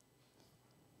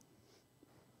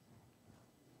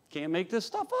 Can't make this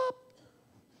stuff up,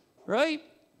 right?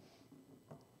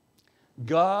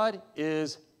 God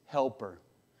is helper.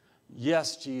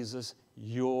 Yes, Jesus,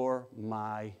 you're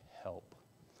my help.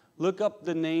 Look up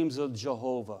the names of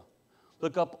Jehovah.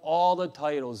 Look up all the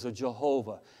titles of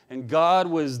Jehovah. And God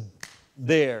was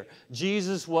there.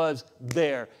 Jesus was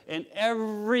there. And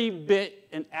every bit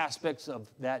and aspects of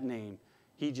that name,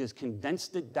 he just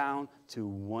condensed it down to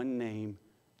one name,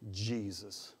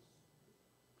 Jesus.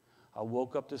 I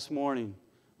woke up this morning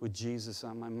with Jesus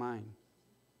on my mind.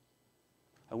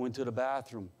 I went to the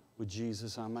bathroom with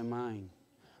Jesus on my mind.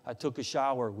 I took a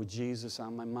shower with Jesus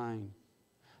on my mind.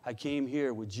 I came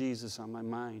here with Jesus on my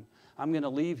mind. I'm going to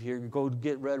leave here and go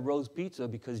get Red Rose Pizza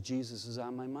because Jesus is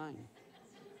on my mind.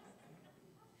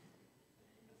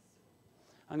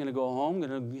 I'm going to go home,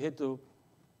 going to hit the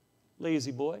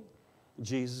lazy boy.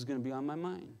 Jesus is going to be on my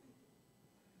mind.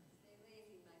 Stay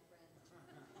lazy, my friend.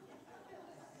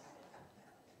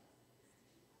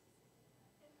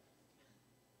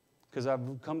 Because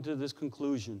I've come to this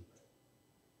conclusion.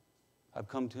 I've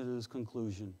come to this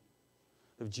conclusion.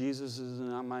 If Jesus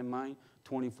isn't on my mind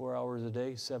 24 hours a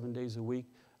day, 7 days a week,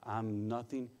 I'm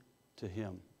nothing to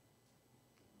him.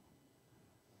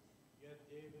 Yet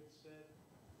David said,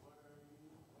 what are you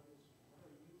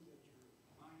that you're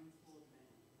mindful of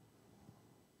man?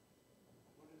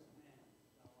 What is man?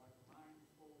 Thou art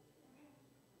mindful of him.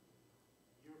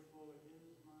 You're full of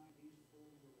his mind, he's full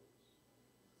of yours.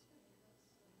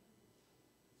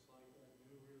 It's like that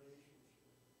new relationship.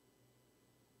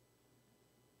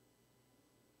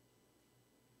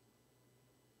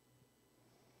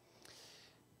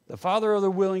 The father of the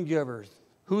willing givers,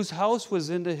 whose house was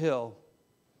in the hill,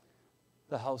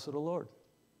 the house of the Lord.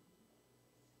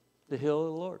 The hill of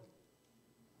the Lord.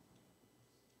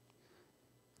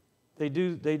 They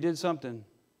did something.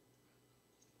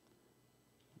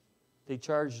 They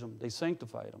charged them. They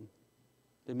sanctified them.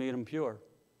 They made them pure.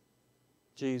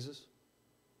 Jesus.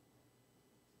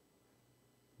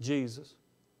 Jesus.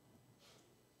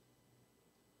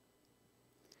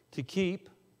 To keep,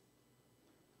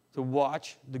 to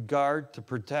watch, to guard, to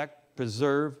protect,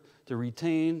 preserve, to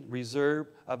retain, reserve,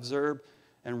 observe,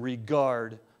 and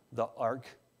regard the ark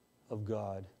of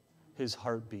God, his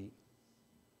heartbeat.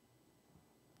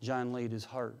 John laid his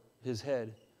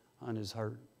head on his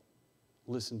heart.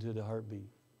 Listen to the heartbeat.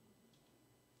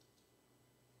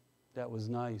 That was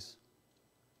nice.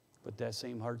 But that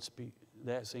same heartbeat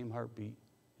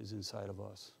is inside of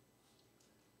us.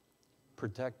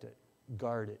 Protect it,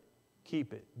 guard it,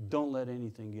 keep it. Don't let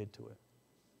anything get to it.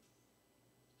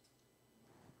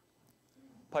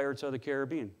 Pirates of the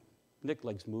Caribbean. Nick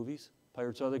likes movies.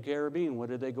 Pirates of the Caribbean, what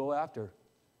did they go after?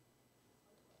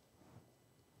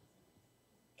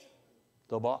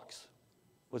 The box.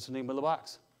 What's the name of the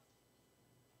box?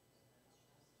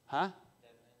 Huh?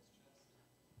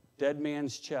 Dead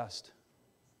man's chest.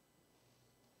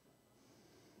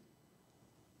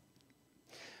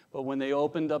 But when they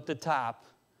opened up the top,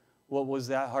 what was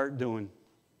that heart doing?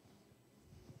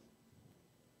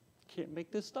 Can't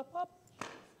make this stuff up.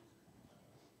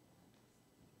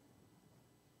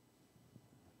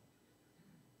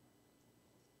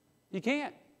 You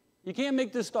can't. You can't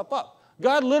make this stuff up.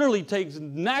 God literally takes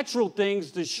natural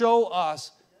things to show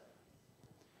us.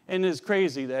 And it's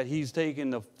crazy that he's taken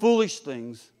the foolish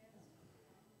things .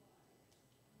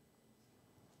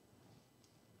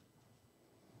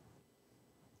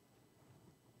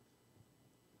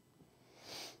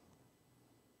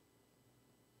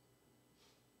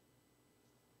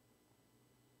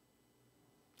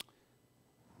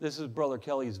 This is Brother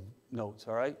Kelly's notes,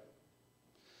 all right?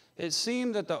 It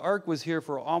seemed that the ark was here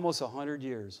for almost 100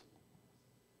 years.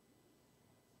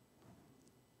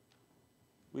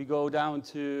 We go down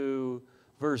to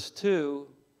verse 2.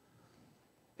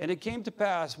 And it came to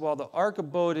pass while the ark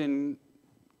abode in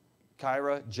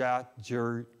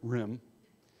Kiriath-Jearim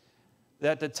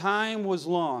that the time was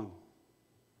long.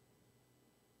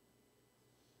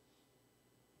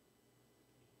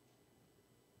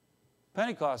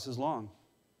 Pentecost is long.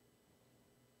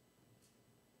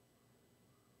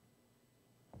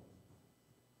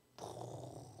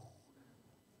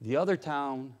 The other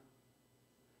town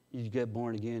you get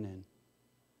born again in.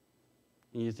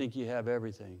 And you think you have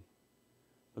everything.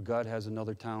 But God has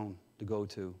another town to go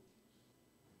to.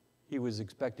 He was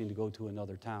expecting to go to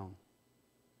another town.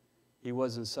 He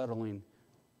wasn't settling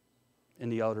in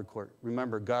the outer court.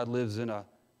 Remember, God lives in a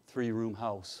 3-room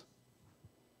house.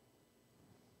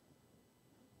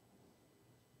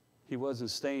 He wasn't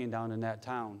staying down in that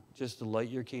town just to light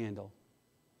your candle.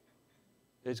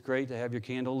 It's great to have your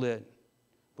candle lit,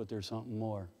 but there's something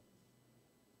more.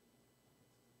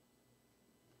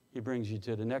 He brings you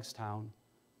to the next town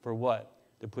for what?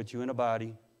 To put you in a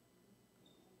body,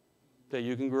 that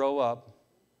you can grow up,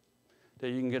 that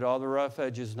you can get all the rough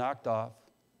edges knocked off,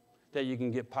 that you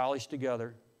can get polished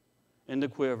together in the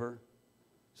quiver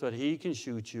so that He can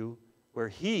shoot you where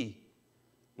He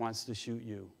wants to shoot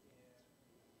you.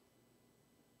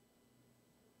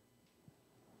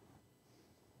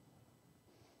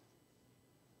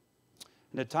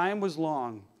 And the time was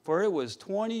long, for it was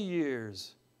 20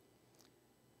 years.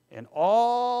 And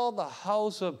all the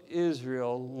house of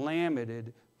Israel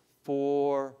lamented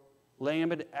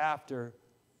after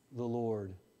the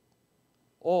Lord.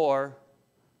 Or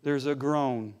there's a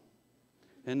groan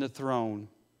in the throne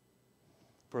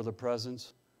for the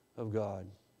presence of God.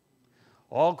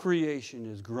 All creation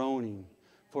is groaning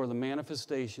for the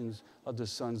manifestations of the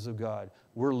sons of God.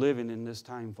 We're living in this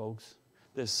time, folks.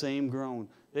 This same groan.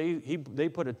 They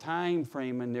put a time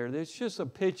frame in there. It's just a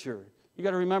picture. You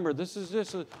got to remember, this is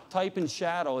just a type and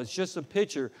shadow. It's just a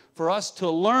picture for us to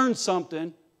learn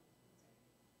something.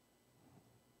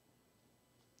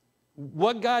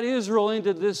 What got Israel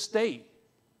into this state?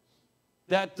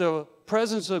 That the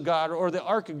presence of God or the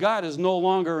ark of God is no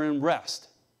longer in rest.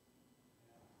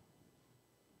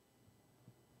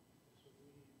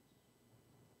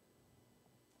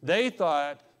 They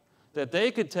thought that they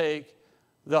could take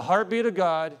the heartbeat of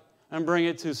God and bring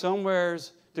it to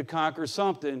somewheres to conquer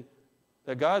something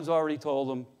that God's already told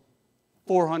them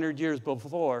 400 years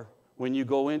before, when you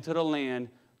go into the land,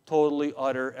 totally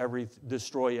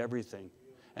destroy everything.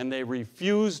 And they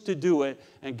refused to do it.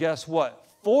 And guess what?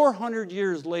 400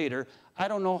 years later, I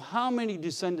don't know how many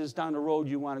descendants down the road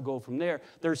you want to go from there.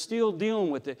 They're still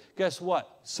dealing with it. Guess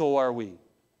what? So are we.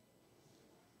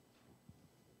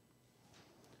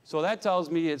 So that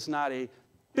tells me it's not a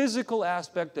physical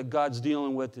aspect that God's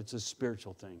dealing with. It's a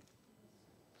spiritual thing.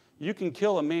 You can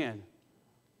kill a man.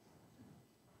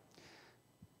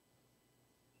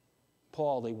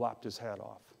 Paul, they lopped his head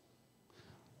off.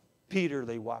 Peter,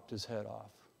 they lopped his head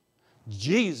off.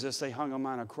 Jesus, they hung him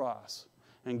on a cross.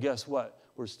 And guess what?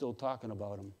 We're still talking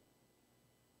about him.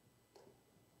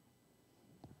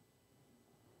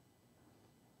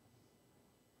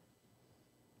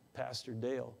 Pastor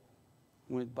Dale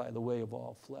went by the way of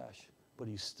all flesh, but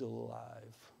he's still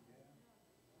alive.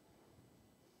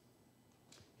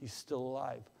 He's still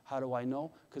alive. How do I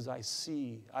know? Because I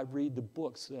read the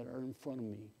books that are in front of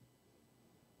me.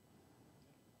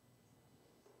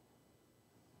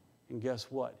 And guess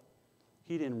what?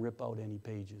 He didn't rip out any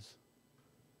pages.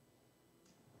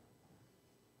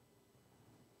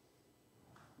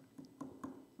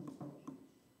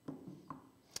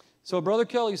 So Brother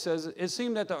Kelly says, it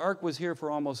seemed that the ark was here for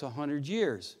almost 100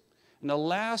 years. In the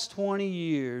last 20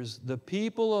 years, the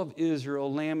people of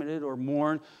Israel lamented or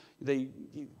mourned,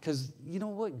 because you know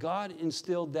what? God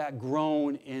instilled that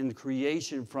groan in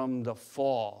creation from the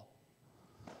fall.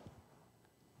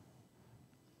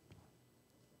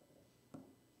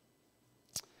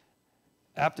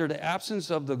 After the absence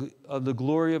of the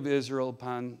glory of Israel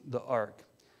upon the ark.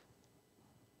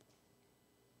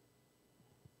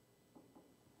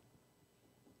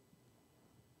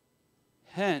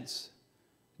 Hence,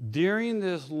 during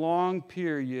this long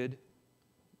period,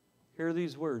 hear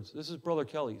these words. This is Brother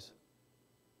Kelly's.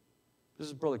 This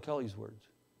is Brother Kelly's words.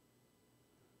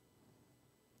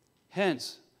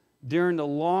 Hence, during the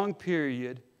long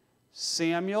period,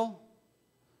 Samuel,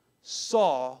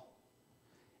 Saul,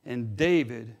 and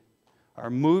David are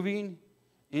moving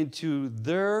into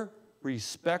their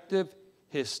respective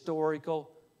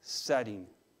historical setting.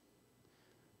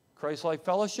 Christ-like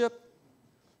Fellowship,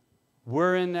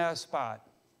 we're in that spot.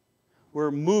 We're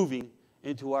moving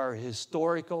into our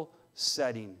historical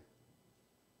setting.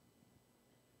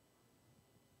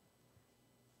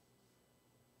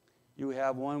 You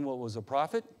have one what was a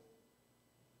prophet,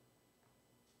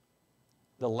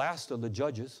 the last of the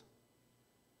judges.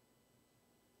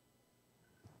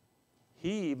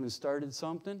 He even started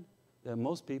something that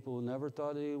most people never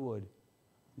thought he would.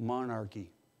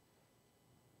 Monarchy.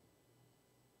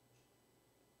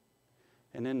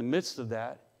 And in the midst of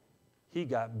that, he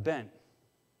got bent.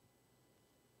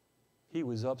 He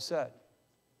was upset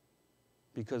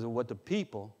because of what the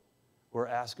people were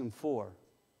asking for.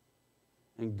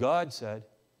 And God said,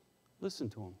 listen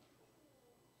to them.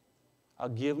 I'll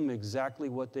give them exactly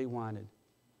what they wanted.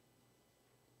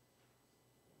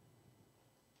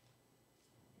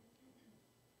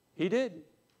 He did.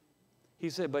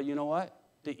 He said, but you know what?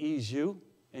 To ease you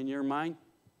and your mind,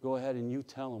 go ahead and you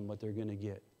tell them what they're going to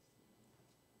get.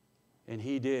 And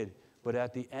he did. But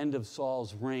at the end of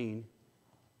Saul's reign,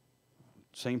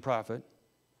 same prophet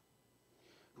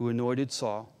who anointed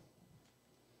Saul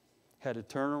had to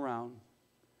turn around,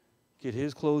 get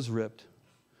his clothes ripped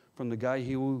from the guy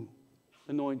he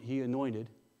anointed,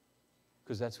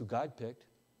 because that's who God picked,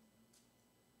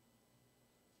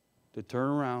 to turn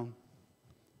around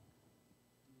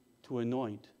to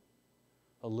anoint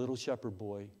a little shepherd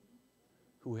boy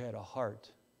who had a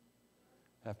heart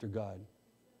after God.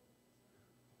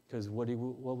 Because what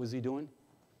was he doing?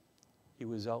 He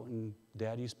was out in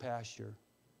Daddy's pasture,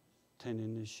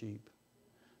 tending his sheep,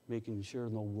 making sure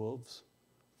no wolves,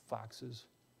 foxes,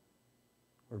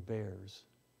 or bears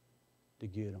to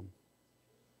get him.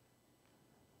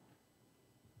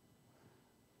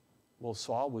 Well,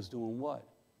 Saul was doing what?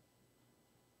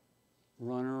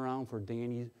 Running around for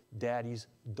Daddy's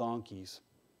donkeys,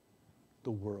 the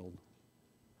world.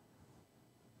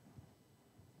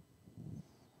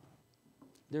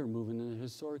 They're moving into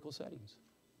historical settings.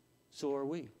 So are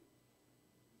we.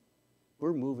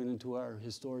 We're moving into our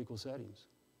historical settings.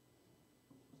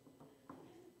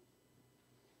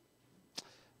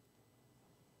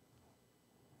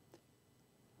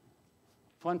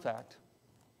 Fun fact.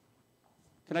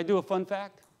 Can I do a fun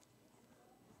fact?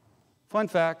 Fun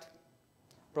fact.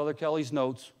 Brother Kelly's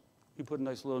notes. He put a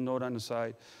nice little note on the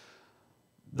side.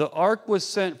 The ark was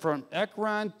sent from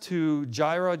Ekron to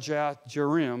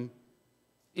Jearim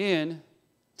in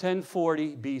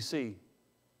 1040 BC.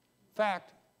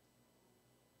 Fact.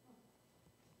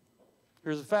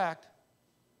 Here's a fact.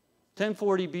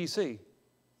 1040 BC.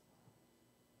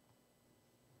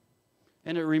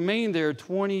 And it remained there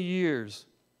 20 years.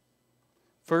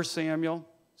 1 Samuel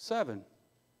 7.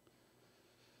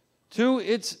 To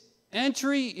its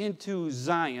entry into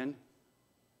Zion,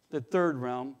 the third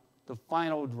realm, the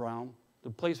final realm, the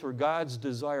place where God's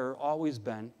desire always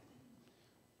been.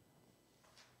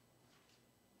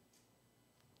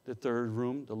 The third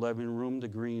room, the living room, the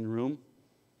green room,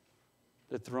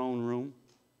 the throne room.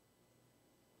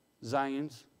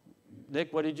 Zion's.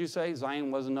 Nick, what did you say?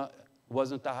 Zion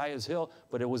wasn't the highest hill,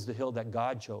 but it was the hill that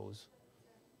God chose.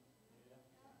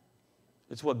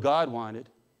 It's what God wanted.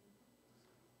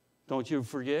 Don't you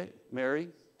forget, Mary?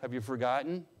 Have you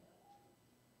forgotten?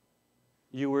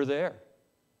 You were there.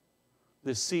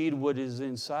 The seed what is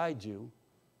inside you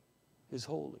is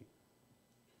holy.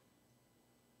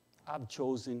 I've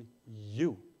chosen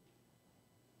you.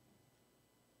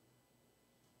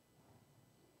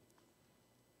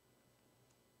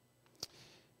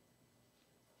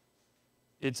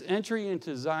 Its entry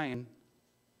into Zion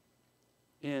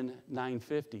in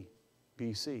 950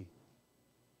 BC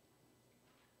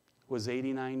was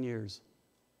 89 years.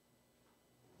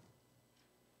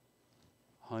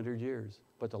 100 years.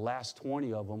 But the last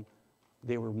 20 of them,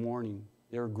 they were mourning.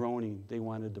 They were groaning. They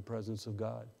wanted the presence of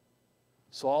God.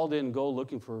 Saul didn't go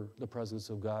looking for the presence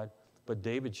of God, but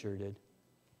David sure did.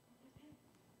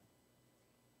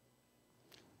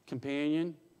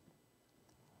 Companion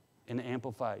and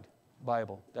Amplified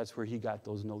Bible. That's where he got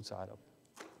those notes out of.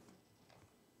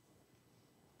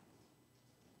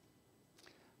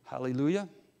 Hallelujah.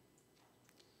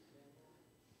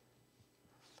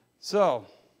 So,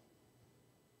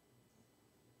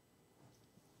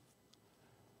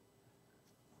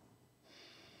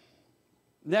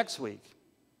 next week,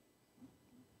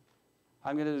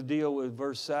 I'm going to deal with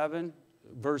verse 7,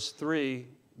 verse 3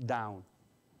 down.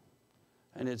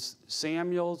 And it's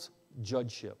Samuel's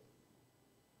judgeship.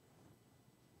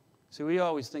 See, we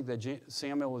always think that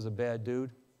Samuel was a bad dude.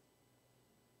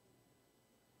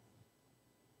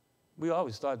 We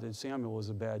always thought that Samuel was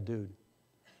a bad dude.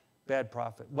 Bad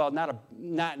prophet. Well,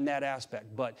 not in that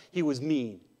aspect, but he was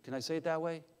mean. Can I say it that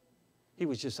way? He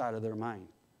was just out of their mind.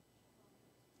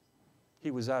 He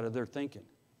was out of their thinking.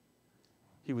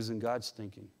 He was in God's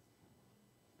thinking.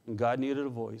 And God needed a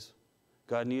voice.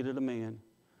 God needed a man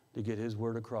to get his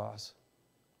word across.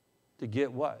 To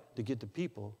get what? To get the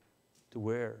people to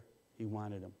where he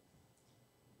wanted them.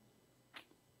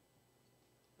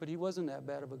 But he wasn't that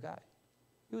bad of a guy.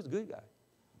 He was a good guy.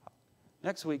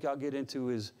 Next week, I'll get into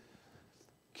his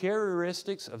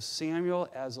characteristics of Samuel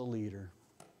as a leader.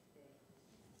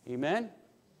 Amen?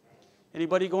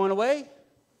 Anybody going away?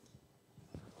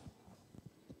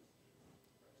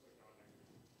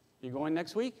 You going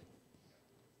next week?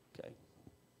 Okay.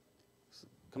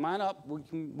 Come on up.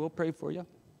 We'll pray for you.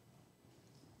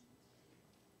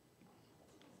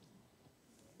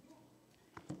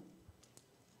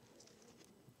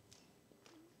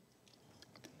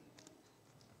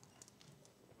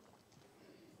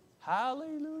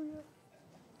 Hallelujah.